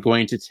also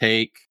going to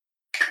take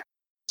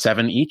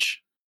 7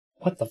 each.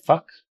 What the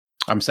fuck?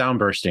 I'm sound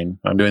bursting.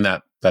 I'm doing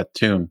that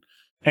tune.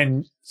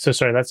 And so,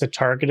 sorry, that's a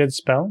targeted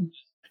spell?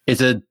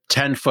 It's a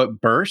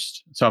 10-foot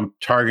burst, so I'm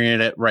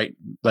targeting it right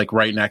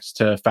next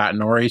to Fat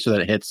Nori so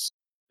that it hits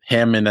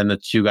him and then the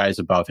 2 guys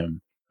above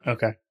him.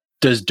 Okay.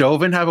 Does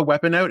Dovin have a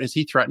weapon out? Is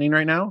he threatening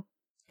right now?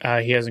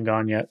 He hasn't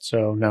gone yet,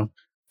 so no.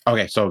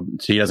 Okay, so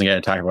he doesn't get an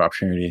attack of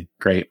opportunity.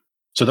 Great.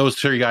 So those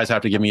 3 guys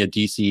have to give me a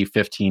DC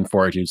 15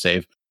 Fortitude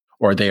save,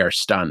 or they are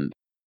stunned.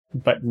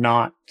 But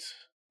not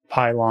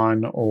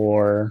Pylon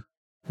or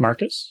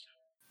Marcus?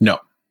 No.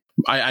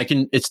 I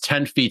can. It's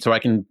 10 feet, so I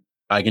can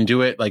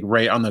do it like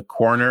right on the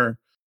corner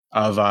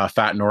of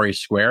Fat Nori's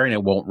square, and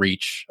it won't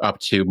reach up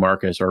to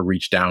Marcus or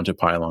reach down to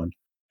Pylon.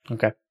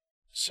 Okay.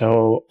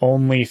 So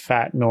only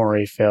Fat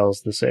Nori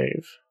fails the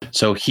save.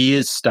 So he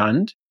is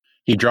stunned.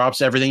 He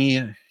drops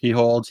everything he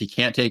holds. He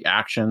can't take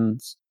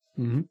actions.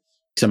 Mm-hmm.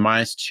 It's a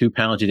 -2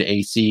 penalty to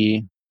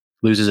AC.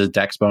 Loses his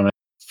dex bonus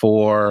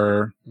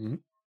for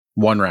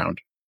 1 round.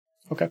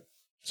 Okay.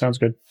 Sounds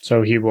good.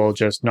 So he will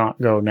just not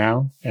go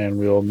now, and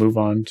we will move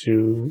on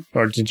to...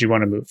 Or did you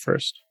want to move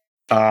first?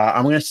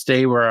 I'm going to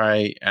stay where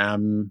I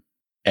am,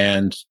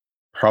 and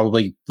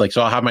probably...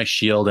 So I'll have my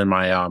shield and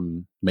my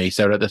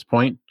mace out at this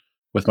point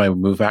with my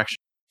move action.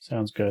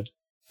 Sounds good.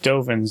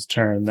 Dovin's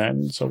turn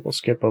then, so we'll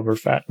skip over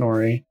Fat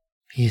Nori.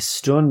 He's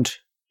stunned.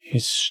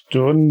 He's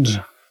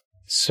stunned.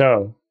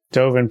 So,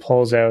 Dovin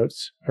pulls out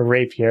a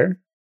rapier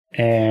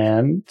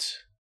and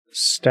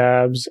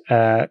stabs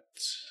at...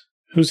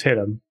 Who's hit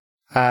him?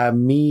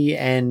 Me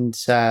and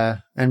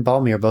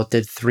Balmir both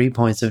did 3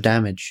 points of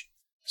damage.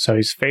 So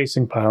he's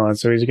facing Pylon,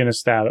 so he's going to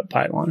stab at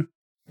Pylon.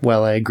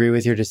 Well, I agree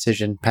with your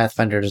decision.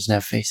 Pathfinder doesn't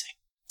have facing.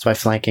 That's why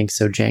flanking's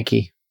so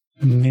janky.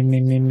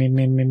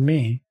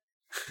 Me.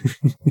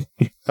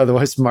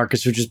 Otherwise,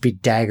 Marcus would just be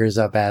daggers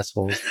up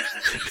assholes.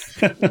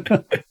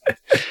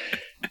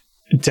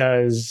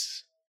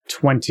 Does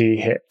 20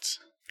 hit?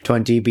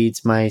 20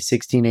 beats my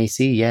 16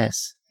 AC,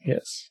 yes.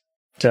 Yes.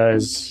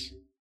 Does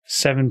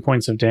 7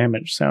 points of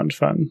damage sound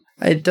fun?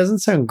 It doesn't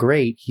sound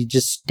great. He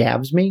just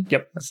stabs me?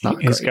 Yep. That's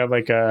not He's great. got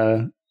like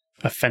a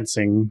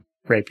fencing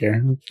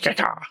rapier.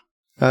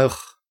 Ugh.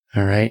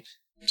 All right.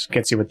 Just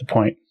gets you with the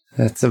point.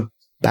 That's a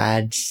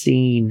bad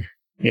scene.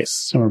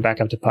 Yes. And we're back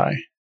up to Pi.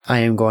 I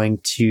am going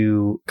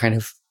to kind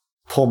of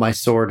pull my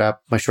short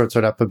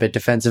sword up a bit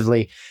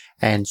defensively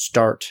and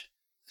start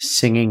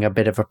singing a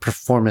bit of a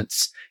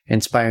performance,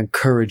 inspiring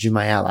courage in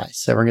my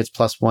allies. Everyone gets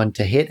 +1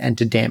 to hit and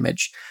to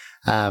damage.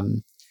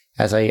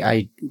 As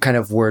I kind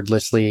of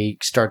wordlessly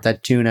start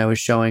that tune I was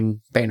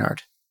showing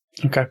Baynard.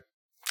 Okay.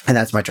 And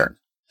that's my turn.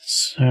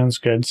 Sounds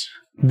good.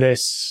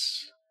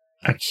 This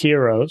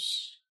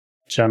Akiros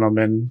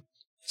gentleman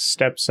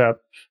steps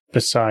up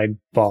beside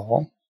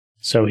Ball.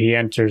 So he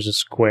enters a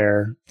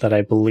square that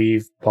I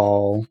believe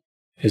Ball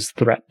is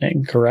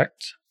threatening,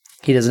 correct?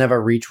 He doesn't have a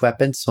reach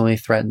weapon, so only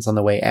threatens on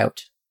the way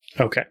out.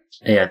 Okay.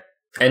 Yeah,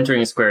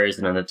 entering a square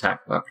isn't an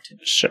attack of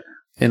opportunity. Sure.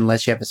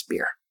 Unless you have a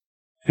spear.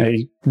 And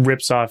he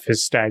rips off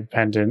his stag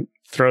pendant,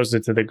 throws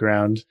it to the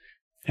ground,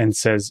 and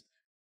says,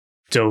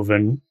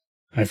 Dovin,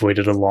 I've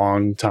waited a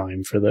long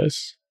time for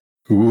this.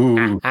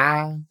 Ooh.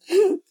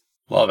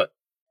 Love it.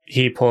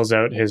 He pulls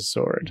out his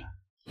sword.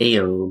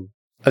 Heyo.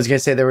 I was going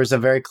to say there was a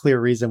very clear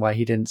reason why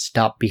he didn't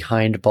stop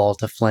behind Ball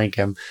to flank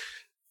him.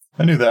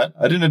 I knew that.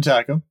 I didn't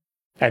attack him.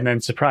 And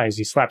then, surprise,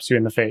 he slaps you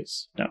in the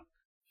face. No.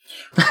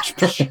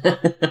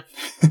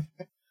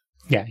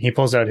 Yeah, he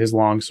pulls out his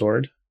long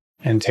sword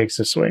and takes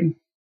a swing.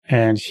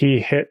 And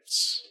he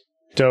hits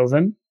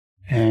Dovin,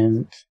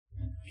 and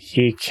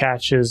he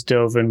catches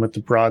Dovin with the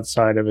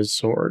broadside of his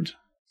sword.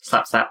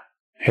 Slap, slap.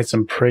 Hits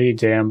him pretty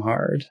damn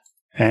hard.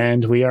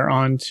 And we are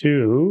on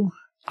to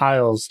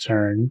Isles'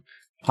 turn.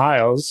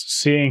 Isles,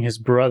 seeing his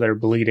brother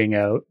bleeding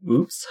out,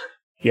 Oops.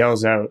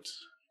 yells out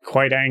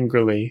quite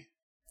angrily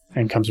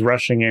and comes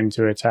rushing in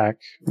to attack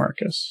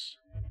Marcus.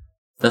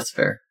 That's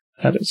fair.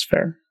 That is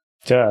fair.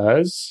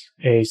 Does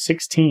a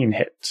 16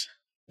 hit?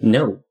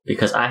 No,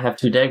 because I have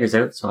 2 daggers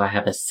out, so I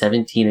have a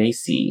 17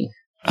 AC.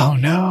 Oh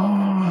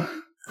no.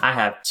 I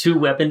have 2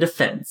 weapon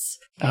defense.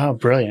 Oh,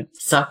 brilliant.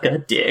 Suck a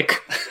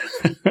dick.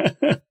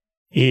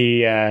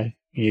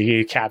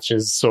 You catch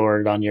his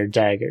sword on your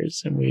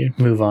daggers, and we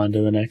move on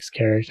to the next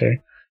character.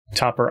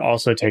 Topper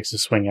also takes a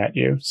swing at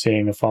you,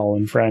 seeing a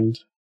fallen friend.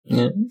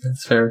 Yeah,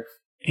 that's fair.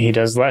 He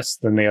does less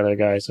than the other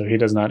guy, so he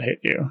does not hit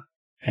you.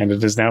 And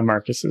it is now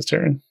Marcus's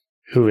turn,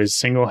 who is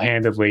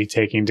single-handedly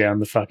taking down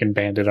the fucking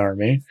bandit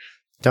army.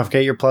 Don't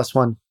forget your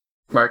 +1.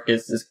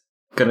 Marcus is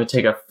gonna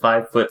take a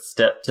 5-foot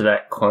step to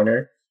that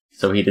corner,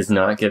 so he does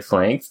not get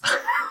flanked.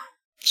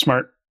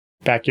 Smart.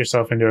 Back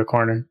yourself into a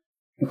corner.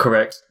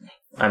 Correct.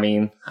 I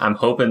mean, I'm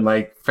hoping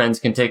my friends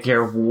can take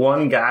care of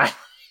one guy.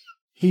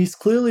 He's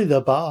clearly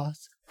the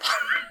boss.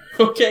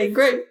 Okay,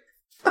 great.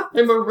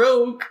 I'm a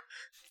rogue.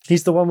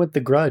 He's the one with the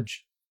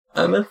grudge.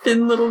 I'm a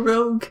thin little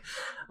rogue.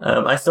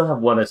 I still have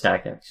one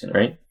attack action,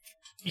 right?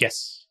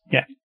 Yes.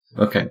 Yeah.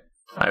 Okay.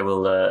 I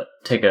will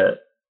take a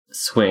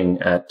swing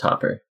at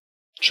Topper.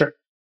 Sure.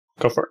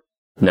 Go for it.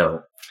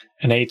 No,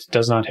 An 8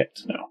 does not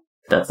hit. No.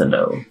 that's a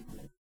no.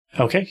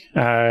 Okay.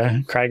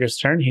 Krieger's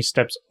turn. He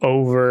steps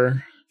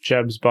over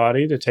Jeb's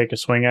body to take a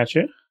swing at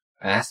you.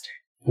 Bastard.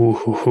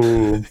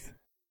 Ooh-hoo-hoo.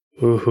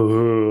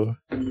 Ooh-hoo-hoo.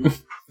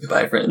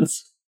 Goodbye,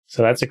 friends.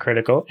 So that's a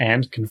critical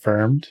and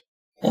confirmed.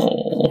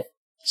 Oh.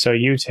 So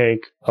you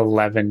take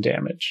 11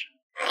 damage.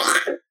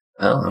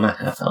 Well, I'm at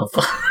half health.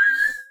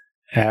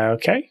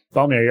 Okay.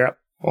 Balmir, you're up.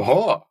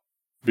 Aha!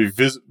 Be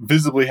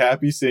visibly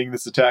happy seeing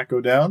this attack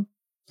go down.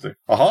 Say,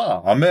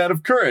 aha! I'm out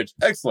of courage.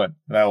 Excellent.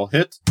 And I will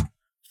hit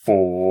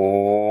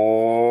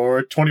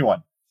for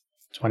 21.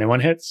 21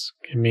 hits.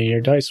 Give me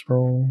your dice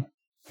roll.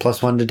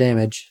 +1 to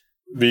damage.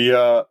 Be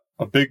a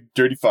big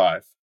dirty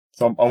 5.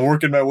 So I'm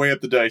working my way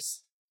up the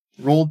dice.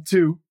 Rolled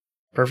 2.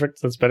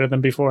 Perfect. That's better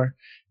than before.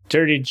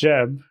 Dirty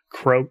Jeb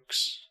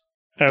croaks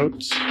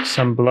out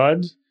some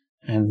blood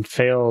and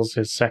fails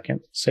his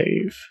second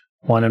save.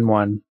 1 and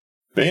 1.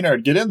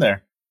 Baynard, get in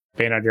there.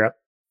 Baynard, you're up.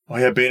 Oh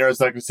yeah, Baynard's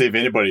not going to save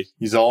anybody.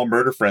 He's all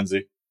murder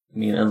frenzy. I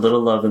mean, a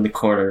little love in the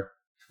corner.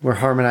 We're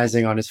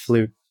harmonizing on his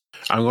flute.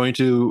 I'm going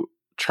to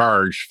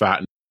charge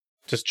Fatten.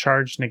 Does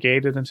charge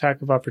negate an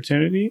attack of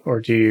opportunity,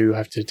 or do you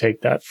have to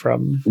take that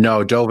from...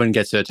 No, Dovin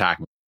gets to attack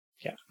me.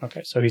 Yeah,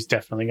 okay, so he's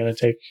definitely going to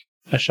take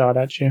a shot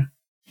at you.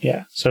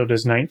 Yeah, so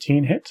does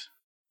 19 hit?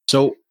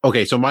 So,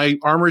 okay, so my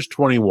armor's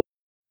 21,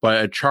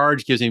 but a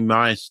charge gives me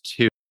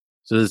 -2.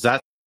 So does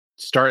that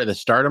start at the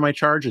start of my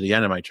charge or the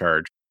end of my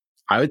charge?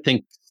 I would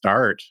think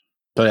start,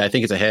 but I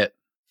think it's a hit.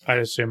 I'd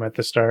assume at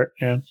the start,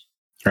 yeah.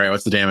 All right,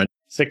 what's the damage?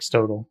 6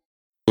 total.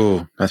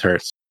 Ooh, that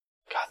hurts.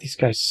 God, these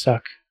guys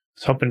suck. I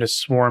was hoping to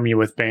swarm you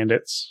with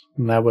bandits,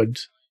 and that would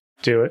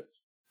do it.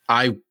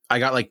 I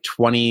got like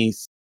 20,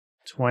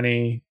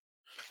 20,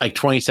 like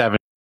 27.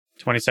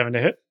 27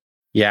 to hit.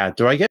 Yeah,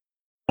 do I get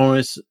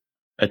bonus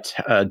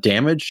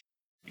damage?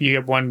 You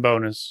get 1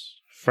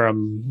 bonus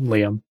from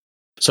Liam.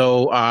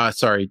 So,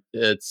 sorry,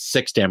 it's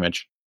 6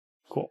 damage.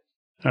 Cool.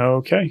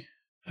 Okay.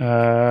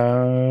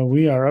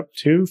 We are up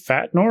to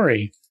Fat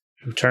Nori,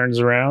 who turns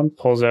around,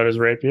 pulls out his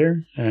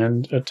rapier,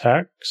 and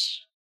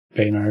attacks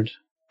Baynard.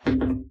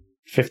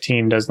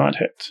 15 does not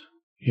hit.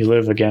 You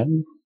live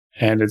again.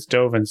 And it's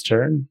Dovin's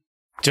turn.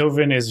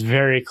 Dovin is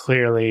very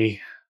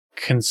clearly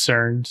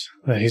concerned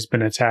that he's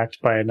been attacked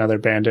by another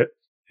bandit.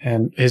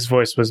 And his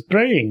voice was,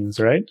 brains,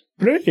 right?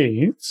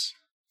 Brains?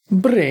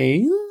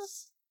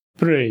 Brains?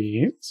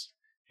 Brains?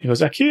 He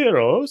goes,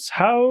 Akiros,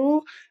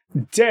 how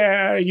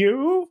dare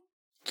you?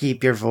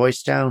 Keep your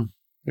voice down.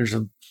 There's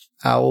an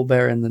owl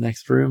bear in the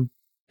next room.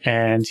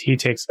 And he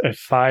takes a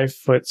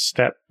 5-foot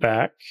step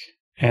back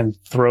and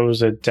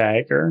throws a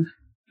dagger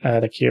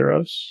at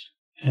Akiros.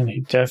 And he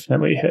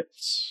definitely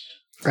hits.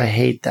 I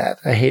hate that.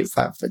 I hate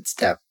 5-foot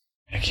step.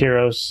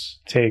 Akiros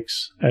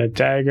takes a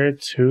dagger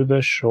to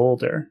the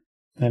shoulder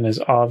and is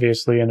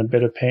obviously in a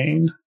bit of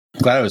pain.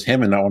 I'm glad it was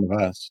him and not one of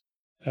us.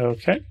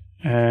 Okay.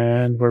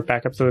 And we're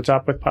back up to the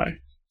top with Pi.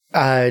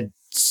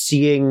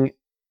 Seeing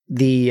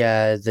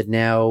the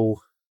now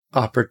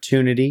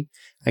opportunity,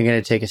 I'm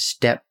going to take a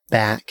step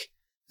back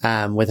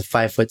with a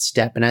 5-foot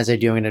step. And as I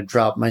do, I'm going to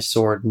drop my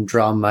sword and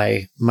draw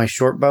my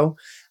short bow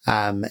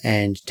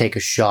and take a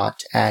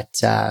shot at,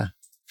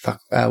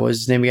 what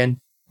was his name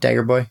again?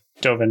 Dagger Boy?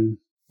 Dovin.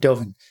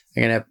 I'm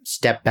going to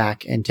step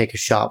back and take a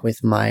shot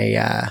with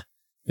my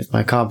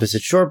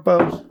composite short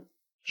bow.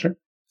 Sure.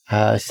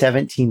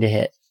 17 to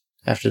hit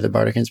after the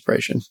Bardic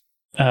Inspiration.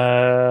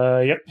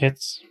 Yep,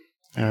 hits.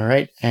 All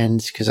right.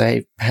 And because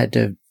I had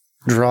to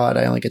draw it,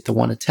 I only get the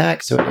 1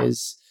 attack. So it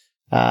is,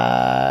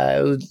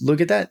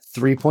 look at that,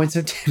 3 points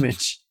of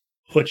damage.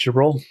 What's your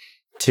roll?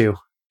 2.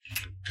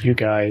 You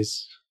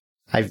guys.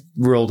 I've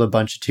rolled a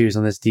bunch of 2s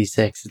on this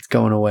D6. It's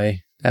going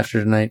away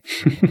after tonight.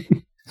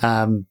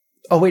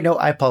 Oh, wait, no,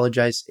 I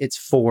apologize. It's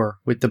 4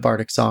 with the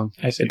Bardic song.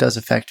 I see. It does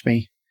affect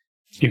me.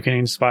 You can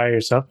inspire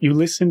yourself. You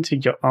listen to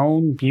your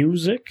own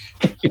music?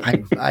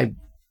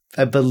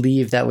 I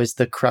believe that was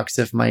the crux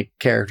of my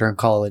character in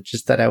college,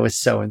 just that I was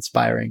so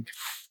inspiring.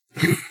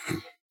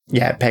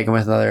 Yeah, I peg him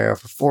with another arrow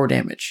for 4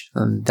 damage.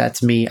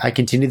 That's me. I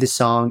continue the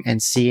song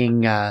and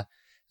seeing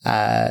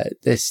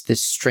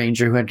this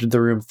stranger who entered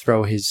the room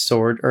throw his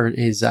sword or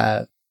his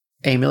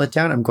amulet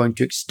down. I'm going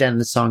to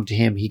extend the song to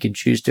him. He can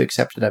choose to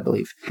accept it, I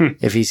believe.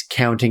 If he's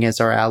counting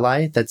as our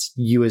ally, that's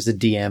you as the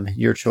DM,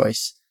 your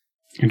choice.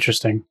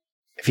 Interesting.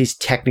 If he's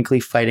technically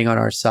fighting on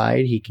our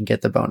side, he can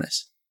get the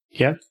bonus.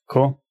 Yeah,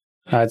 cool.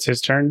 It's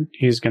his turn.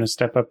 He's going to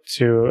step up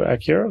to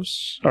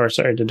Akiros,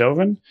 to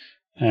Dovin,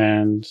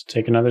 and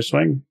take another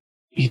swing.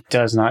 He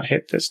does not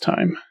hit this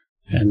time.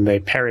 And they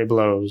parry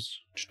blows.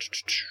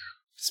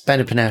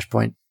 Spend a panache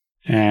point.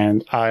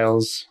 And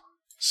Isles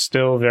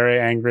still very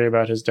angry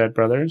about his dead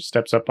brother,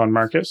 steps up on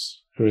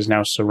Marcus, who is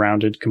now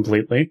surrounded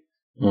completely.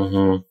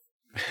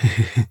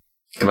 Mm-hmm.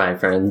 Goodbye,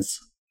 friends.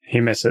 He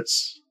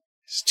misses.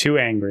 He's too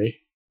angry.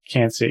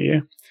 Can't see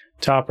you.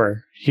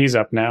 Topper, he's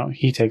up now.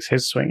 He takes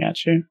his swing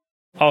at you.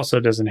 Also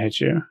doesn't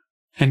hit you.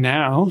 And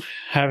now,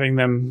 having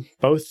them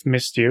both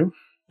missed you,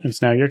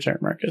 it's now your turn,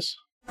 Marcus.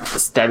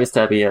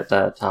 Stabby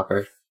at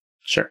Topper.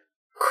 Sure.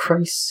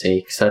 Christ's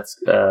sakes, that's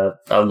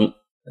the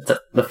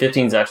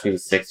 15 is actually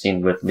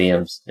 16 with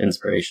Liam's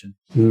inspiration.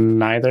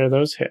 Neither of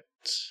those hit.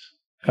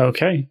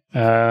 Okay.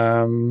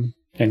 And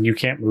you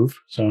can't move,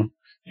 so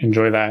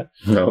enjoy that.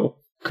 No.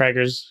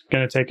 Krieger's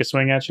gonna take a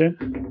swing at you.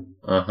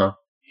 Uh-huh.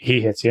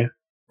 He hits you.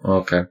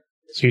 Okay.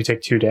 So you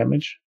take 2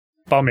 damage.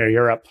 Balmir,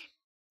 you're up.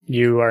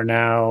 You are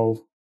now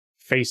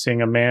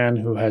facing a man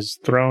who has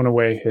thrown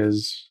away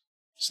his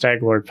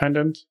Staglord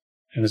pendant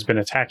and has been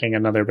attacking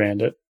another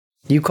bandit.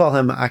 You call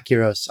him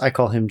Akiros. I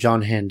call him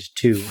John Hand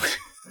 2.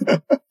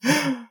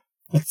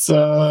 Let's,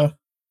 well,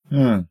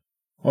 might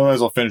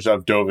as well finish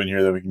off Dovin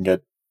here that we can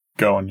get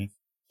going.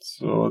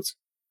 So let's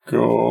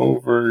go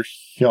over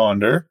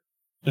yonder.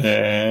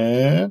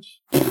 And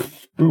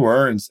who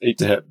earns 8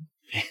 to hit?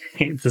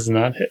 It does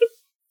not hit.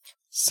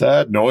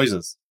 Sad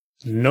noises.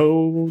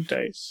 No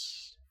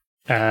dice.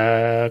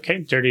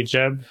 Okay, Dirty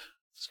Jeb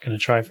is going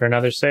to try for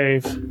another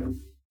save.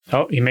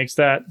 Oh, he makes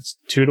that. It's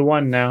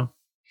 2-1 now.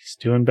 He's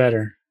doing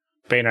better.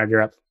 Baynard,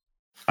 you're up.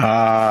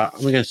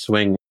 I'm going to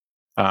swing.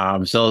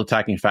 Still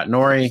attacking Fat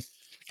Nori.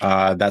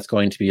 That's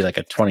going to be like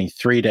a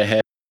 23 to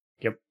hit.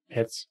 Yep,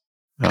 hits.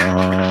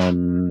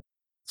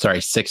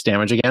 6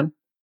 damage again.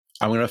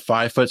 I'm going to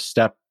 5-foot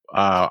step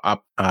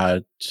up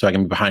so I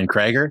can be behind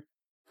Krager.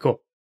 Cool.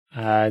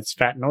 It's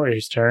Fat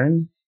Nori's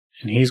turn,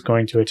 and he's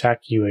going to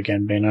attack you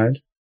again,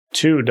 Baynard.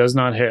 2 does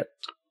not hit,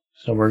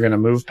 so we're going to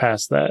move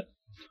past that.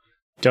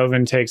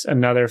 Dovin takes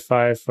another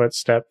 5-foot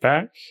step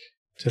back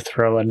to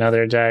throw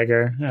another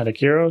dagger at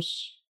Akiros.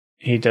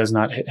 He does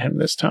not hit him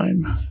this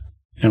time.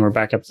 And we're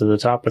back up to the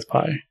top with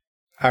Pi.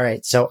 All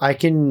right, so I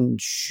can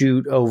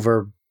shoot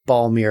over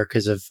Balmir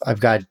because I've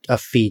got a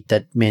feat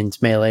that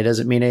means melee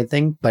doesn't mean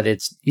anything, but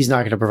he's not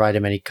going to provide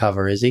him any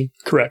cover, is he?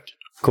 Correct.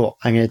 Cool.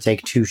 I'm going to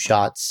take 2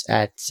 shots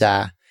at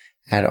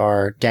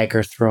our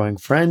dagger throwing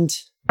friend.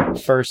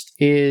 First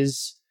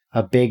is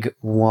a big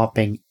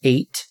whopping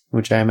 8,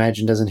 which I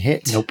imagine doesn't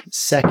hit. Nope.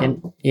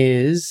 Second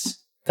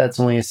is that's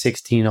only a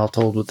 16 all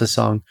told with the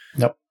song.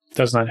 Nope,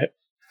 does not hit.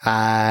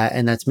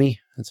 And that's me.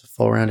 That's a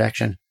full round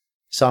action.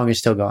 Song is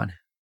still gone.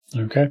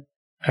 Okay.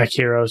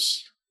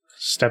 Akiros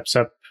steps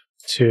up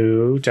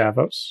to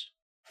Davos,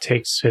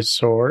 takes his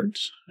sword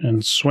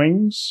and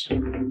swings,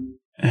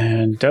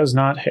 and does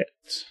not hit.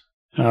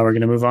 We're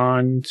going to move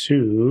on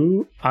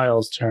to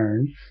Isle's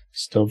turn.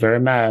 Still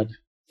very mad.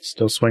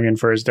 Still swinging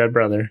for his dead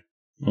brother.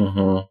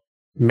 Mm-hmm.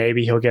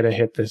 Maybe he'll get a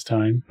hit this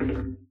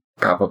time.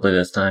 Probably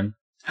this time.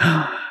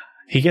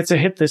 He gets a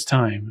hit this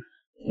time.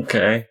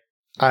 Okay.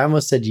 I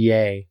almost said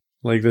yay.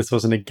 Like this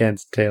wasn't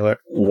against Taylor.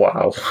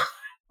 Wow.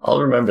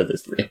 I'll remember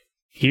this, Lee.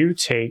 You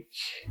take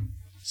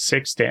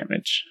 6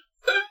 damage.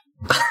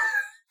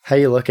 How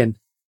you looking?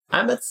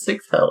 I'm at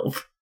 6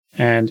 health.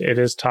 And it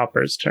is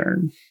Topper's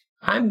turn.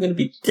 I'm gonna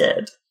be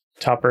dead.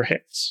 Topper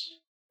hits.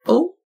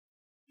 Oh.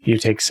 You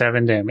take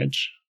 7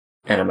 damage.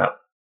 And I'm out.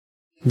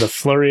 The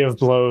flurry of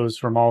blows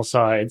from all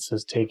sides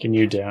has taken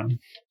you down.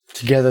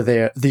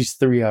 Together these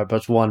 3 are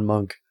but one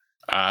monk.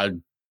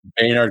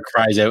 Baynard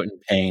cries out in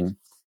pain.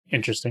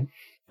 Interesting.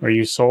 Are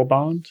you soul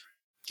bound?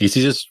 He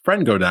sees his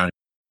friend go down.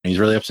 He's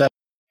really upset.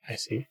 I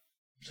see.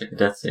 Check the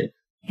death save.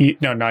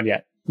 No, not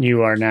yet.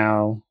 You are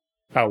now...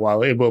 Oh,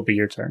 well, it will be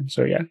your turn.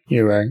 So yeah,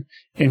 you are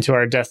into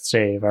our death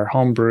save, our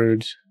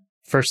homebrewed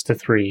first to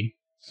 3.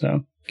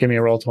 So give me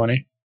a roll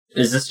 20.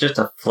 Is this just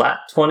a flat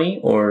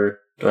 20 or...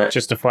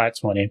 Just a flat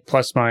 20.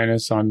 Plus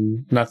minus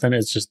on nothing.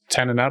 It's just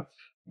 10 and up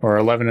or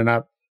 11 and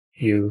up.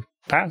 You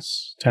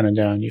pass. 10 and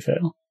down, you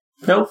fail.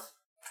 Nope.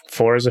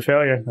 4 is a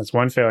failure. That's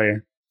 1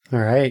 failure. All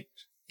right.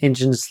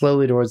 Inching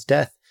slowly towards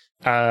death.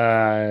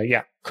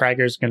 Yeah.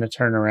 Krieger's going to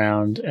turn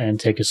around and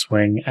take a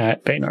swing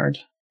at Baynard.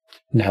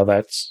 Now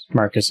that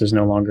Marcus is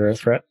no longer a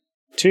threat.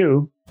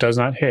 2 does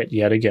not hit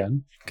yet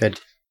again. Good.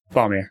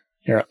 Balmir,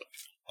 you're up.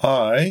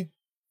 I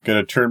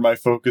gonna turn my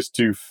focus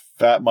to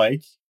Fat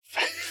Mike.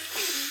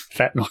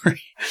 Fat Nori.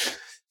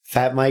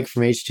 Fat Mike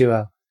from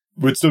H2O.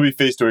 Would still be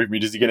face story for me.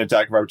 Does he get an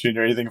attack of opportunity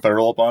or anything if I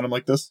roll up on him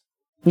like this?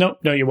 No,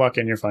 you walk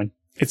in, you're fine.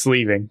 It's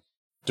leaving.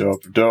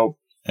 Dope.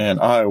 And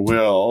I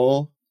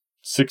will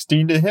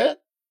 16 to hit?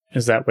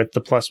 Is that with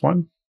the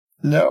 +1?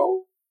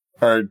 No.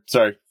 Or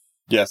sorry.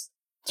 Yes.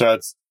 So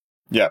that's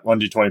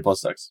 1d20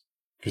 plus 6.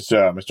 Because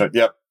my strength.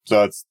 Yep. So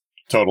that's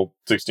total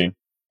 16.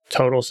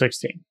 Total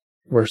 16.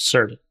 We're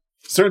certain.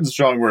 Certain's a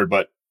strong word,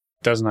 but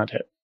Does not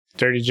hit.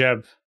 Dirty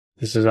Jeb.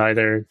 This is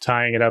either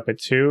tying it up at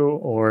 2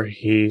 or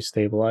he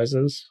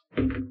stabilizes.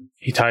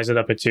 He ties it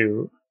up at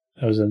 2.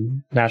 That was a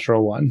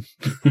natural 1.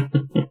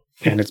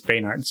 And it's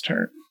Baynard's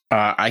turn.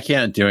 I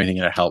can't do anything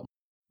to help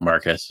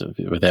Marcus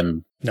with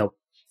him. Nope.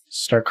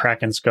 Start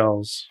cracking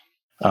skulls.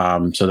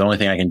 So the only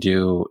thing I can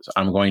do,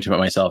 I'm going to put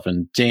myself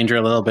in danger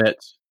a little bit.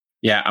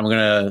 Yeah, I'm going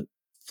to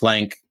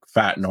flank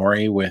Fat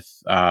Nori with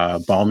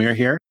Balmir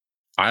here.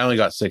 I only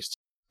got 16.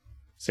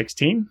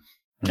 16?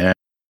 Yeah.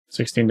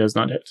 16 does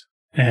not hit.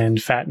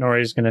 And Fat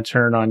Nori is going to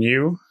turn on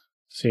you,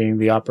 seeing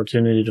the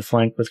opportunity to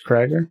flank with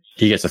Krager.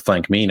 He gets to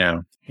flank me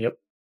now. Yep.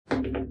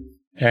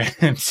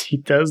 And he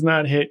does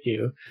not hit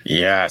you.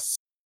 Yes.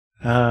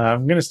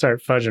 I'm going to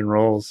start fudging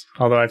rolls,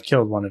 although I've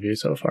killed one of you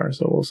so far,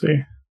 so we'll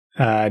see.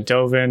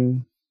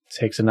 Dovin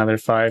takes another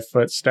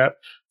 5-foot step,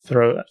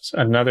 throws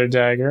another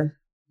dagger,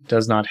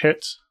 does not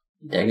hit.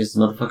 Daggers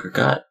the motherfucker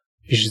got.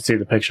 You should see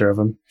the picture of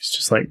him. He's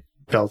just like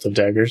belt of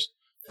daggers.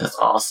 That's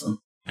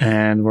awesome.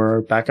 And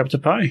we're back up to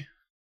Pi.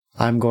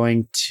 I'm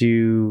going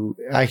to...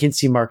 I can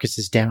see Marcus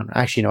is down.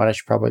 Actually, you know what? I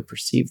should probably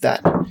perceive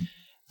that.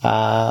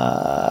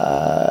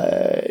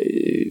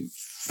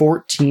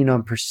 14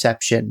 on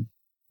perception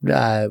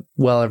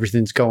while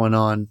everything's going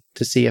on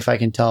to see if I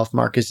can tell if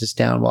Marcus is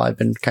down while I've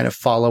been kind of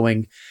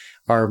following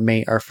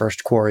our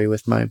first quarry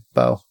with my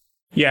bow.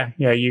 Yeah,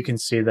 you can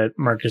see that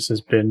Marcus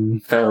has been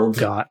Felled.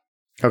 got.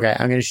 Okay,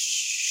 I'm going to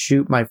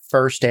shoot my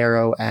first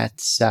arrow at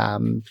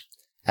Knifey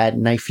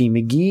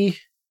McGee.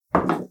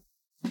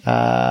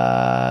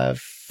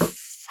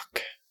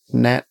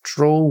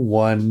 Natural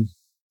 1.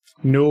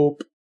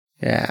 Nope.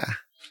 Yeah.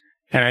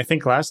 And I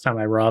think last time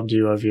I robbed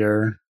you of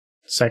your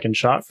second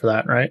shot for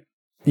that, right?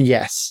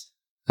 Yes,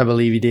 I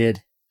believe you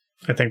did.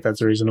 I think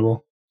that's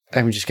reasonable.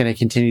 I'm just going to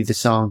continue the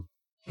song.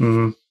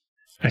 Mm-hmm.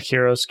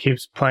 Akiros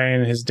keeps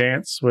playing his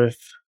dance with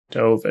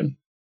Dovin.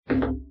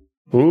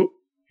 Ooh,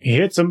 he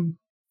hits him.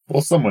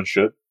 Well, someone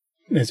should.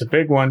 It's a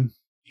big one.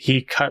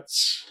 He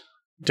cuts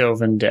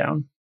Dovin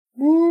down.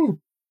 Woo!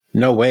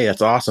 No way.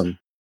 That's awesome.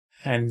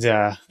 And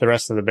the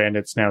rest of the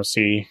bandits now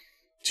see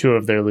 2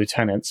 of their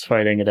lieutenants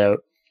fighting it out,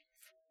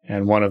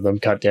 and one of them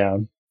cut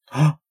down.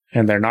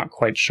 And they're not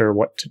quite sure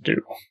what to do.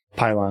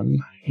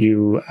 Pylon,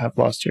 you have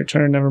lost your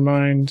turn, never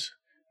mind.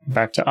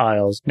 Back to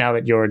Isles. Now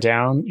that you're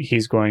down,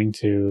 he's going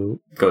to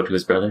Go to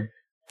his brother.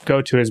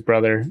 go to his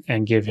brother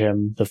and give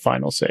him the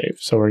final save.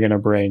 So we're going to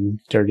bring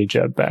Dirty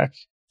Jeb back.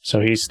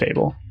 So he's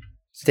stable.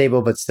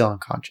 Stable, but still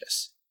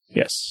unconscious.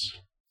 Yes.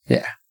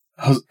 Yeah.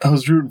 I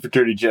was rooting for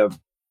Dirty Jeb.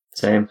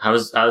 Same. I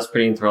was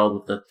pretty enthralled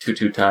with the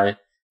 2-2 tie.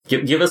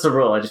 Give us a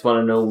roll. I just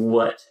want to know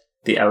what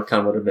the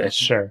outcome would have been.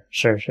 Sure.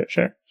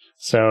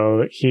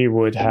 So he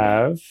would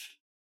have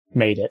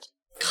made it.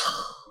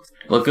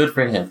 Well, good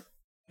for him.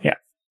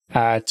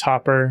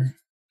 Topper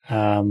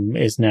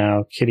is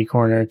now kitty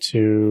corner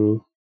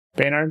to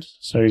Baynard,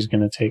 so he's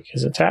going to take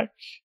his attack.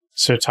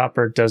 So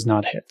Topper does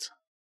not hit.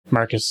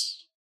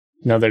 Marcus,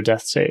 another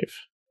death save.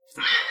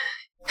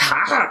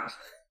 Ha!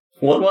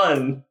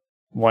 1-1.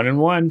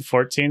 1-1,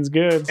 14's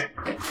good.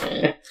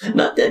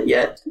 Not dead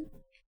yet.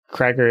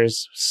 Krager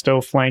is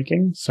still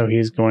flanking, so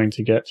he's going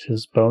to get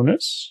his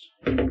bonus.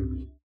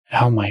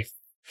 Oh my,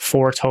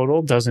 4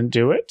 total doesn't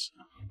do it.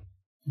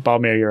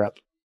 Balmir, you're up.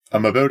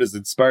 I'm about as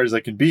inspired as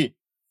I can be.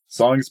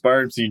 Song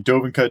inspired. I'm seeing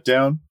Dovin cut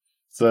down.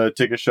 So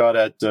take a shot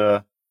at,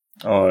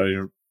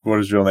 what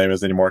his real name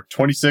is anymore.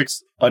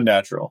 26,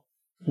 Unnatural.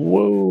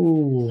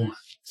 Whoa.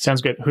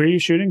 Sounds good. Who are you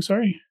shooting,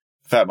 sorry?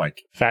 Fat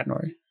Mike. Fat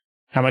Nori.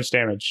 How much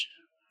damage?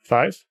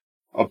 5?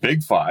 A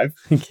big 5.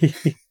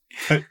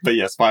 But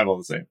yes, 5 all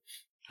the same.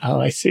 Oh,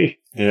 I see.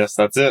 Yes,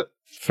 that's it.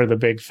 For the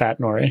big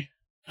Fat Nori.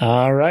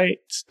 All right.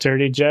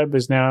 Dirty Jeb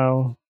is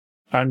now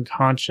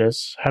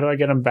unconscious. How do I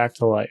get him back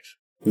to life?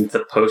 It's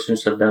a potion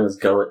shoved down his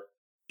gullet.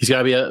 He's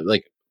got to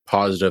be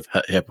positive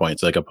hit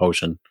points, like a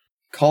potion.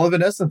 Call of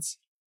an essence.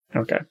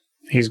 Okay.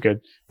 He's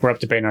good. We're up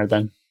to Baynard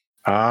then.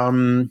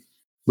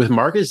 With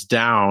Marcus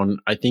down,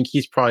 I think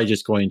he's probably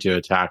just going to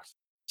attack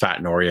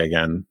Fat Nori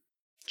again.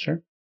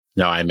 Sure.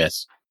 No, I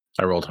miss.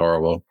 I rolled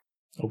horrible.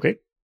 Okay.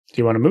 Do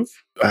you want to move?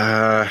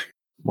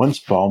 When's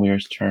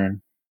Balmir's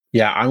turn?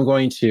 Yeah, I'm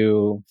going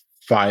to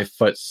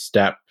 5-foot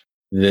step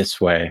this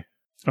way.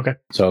 Okay.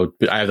 So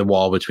I have the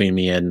wall between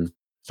me and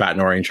Fat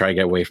Nori and try to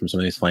get away from some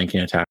of these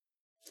flanking attacks.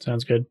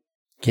 Sounds good.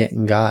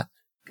 Getting got.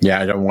 Yeah,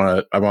 I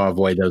want to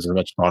avoid those as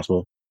much as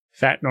possible.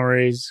 Fat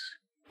Nori's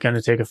going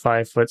to take a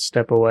 5-foot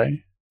step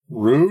away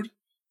Rude.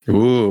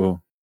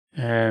 Ooh,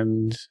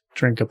 and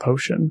drink a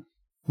potion.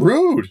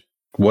 Rude.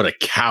 what a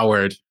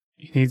coward.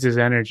 He needs his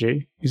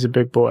energy. He's a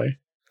big boy.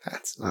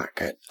 That's not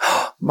good.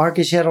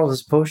 Marcus, you had all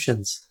those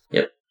potions.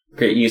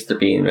 Great use to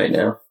being right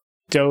now.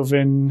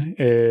 Dovin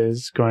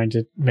is going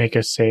to make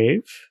a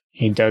save.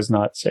 He does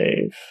not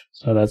save.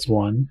 So that's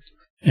 1.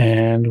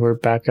 And we're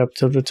back up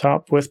to the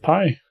top with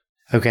Pi.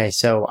 Okay,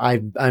 so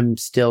I'm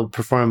still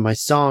performing my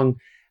song.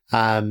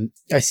 I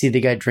see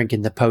the guy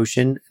drinking the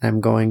potion, and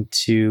I'm going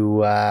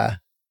to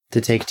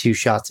take 2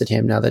 shots at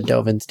him now that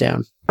Dovin's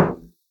down.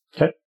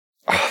 Okay.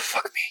 Oh,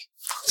 fuck me.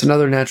 It's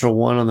another natural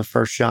 1 on the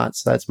first shot,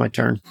 so that's my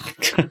turn.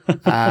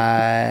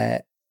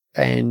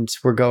 And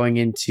we're going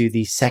into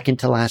the second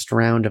to last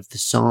round of the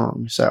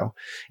song. So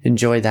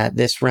enjoy that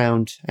this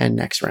round and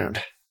next round.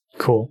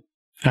 Cool.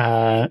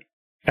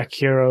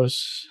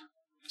 Akiros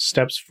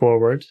steps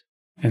forward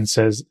and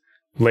says,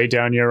 "Lay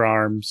down your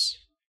arms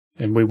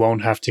and we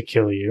won't have to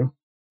kill you,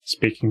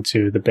 speaking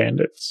to the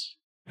bandits.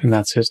 And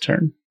that's his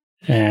turn.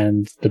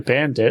 And the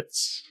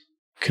bandits,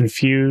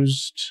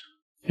 confused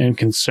and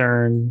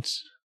concerned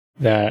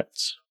that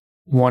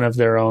one of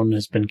their own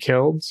has been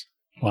killed,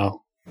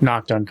 well,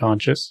 knocked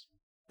unconscious,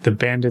 the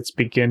bandits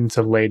begin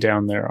to lay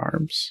down their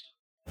arms,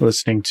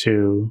 listening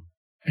to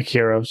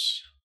Akiros,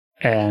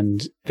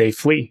 and they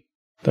flee.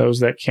 Those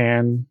that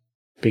can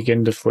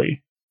begin to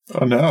flee.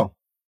 Oh no.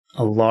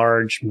 A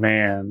large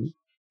man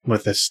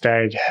with a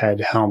stag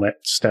head helmet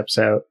steps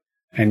out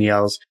and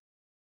yells,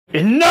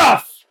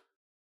 "Enough!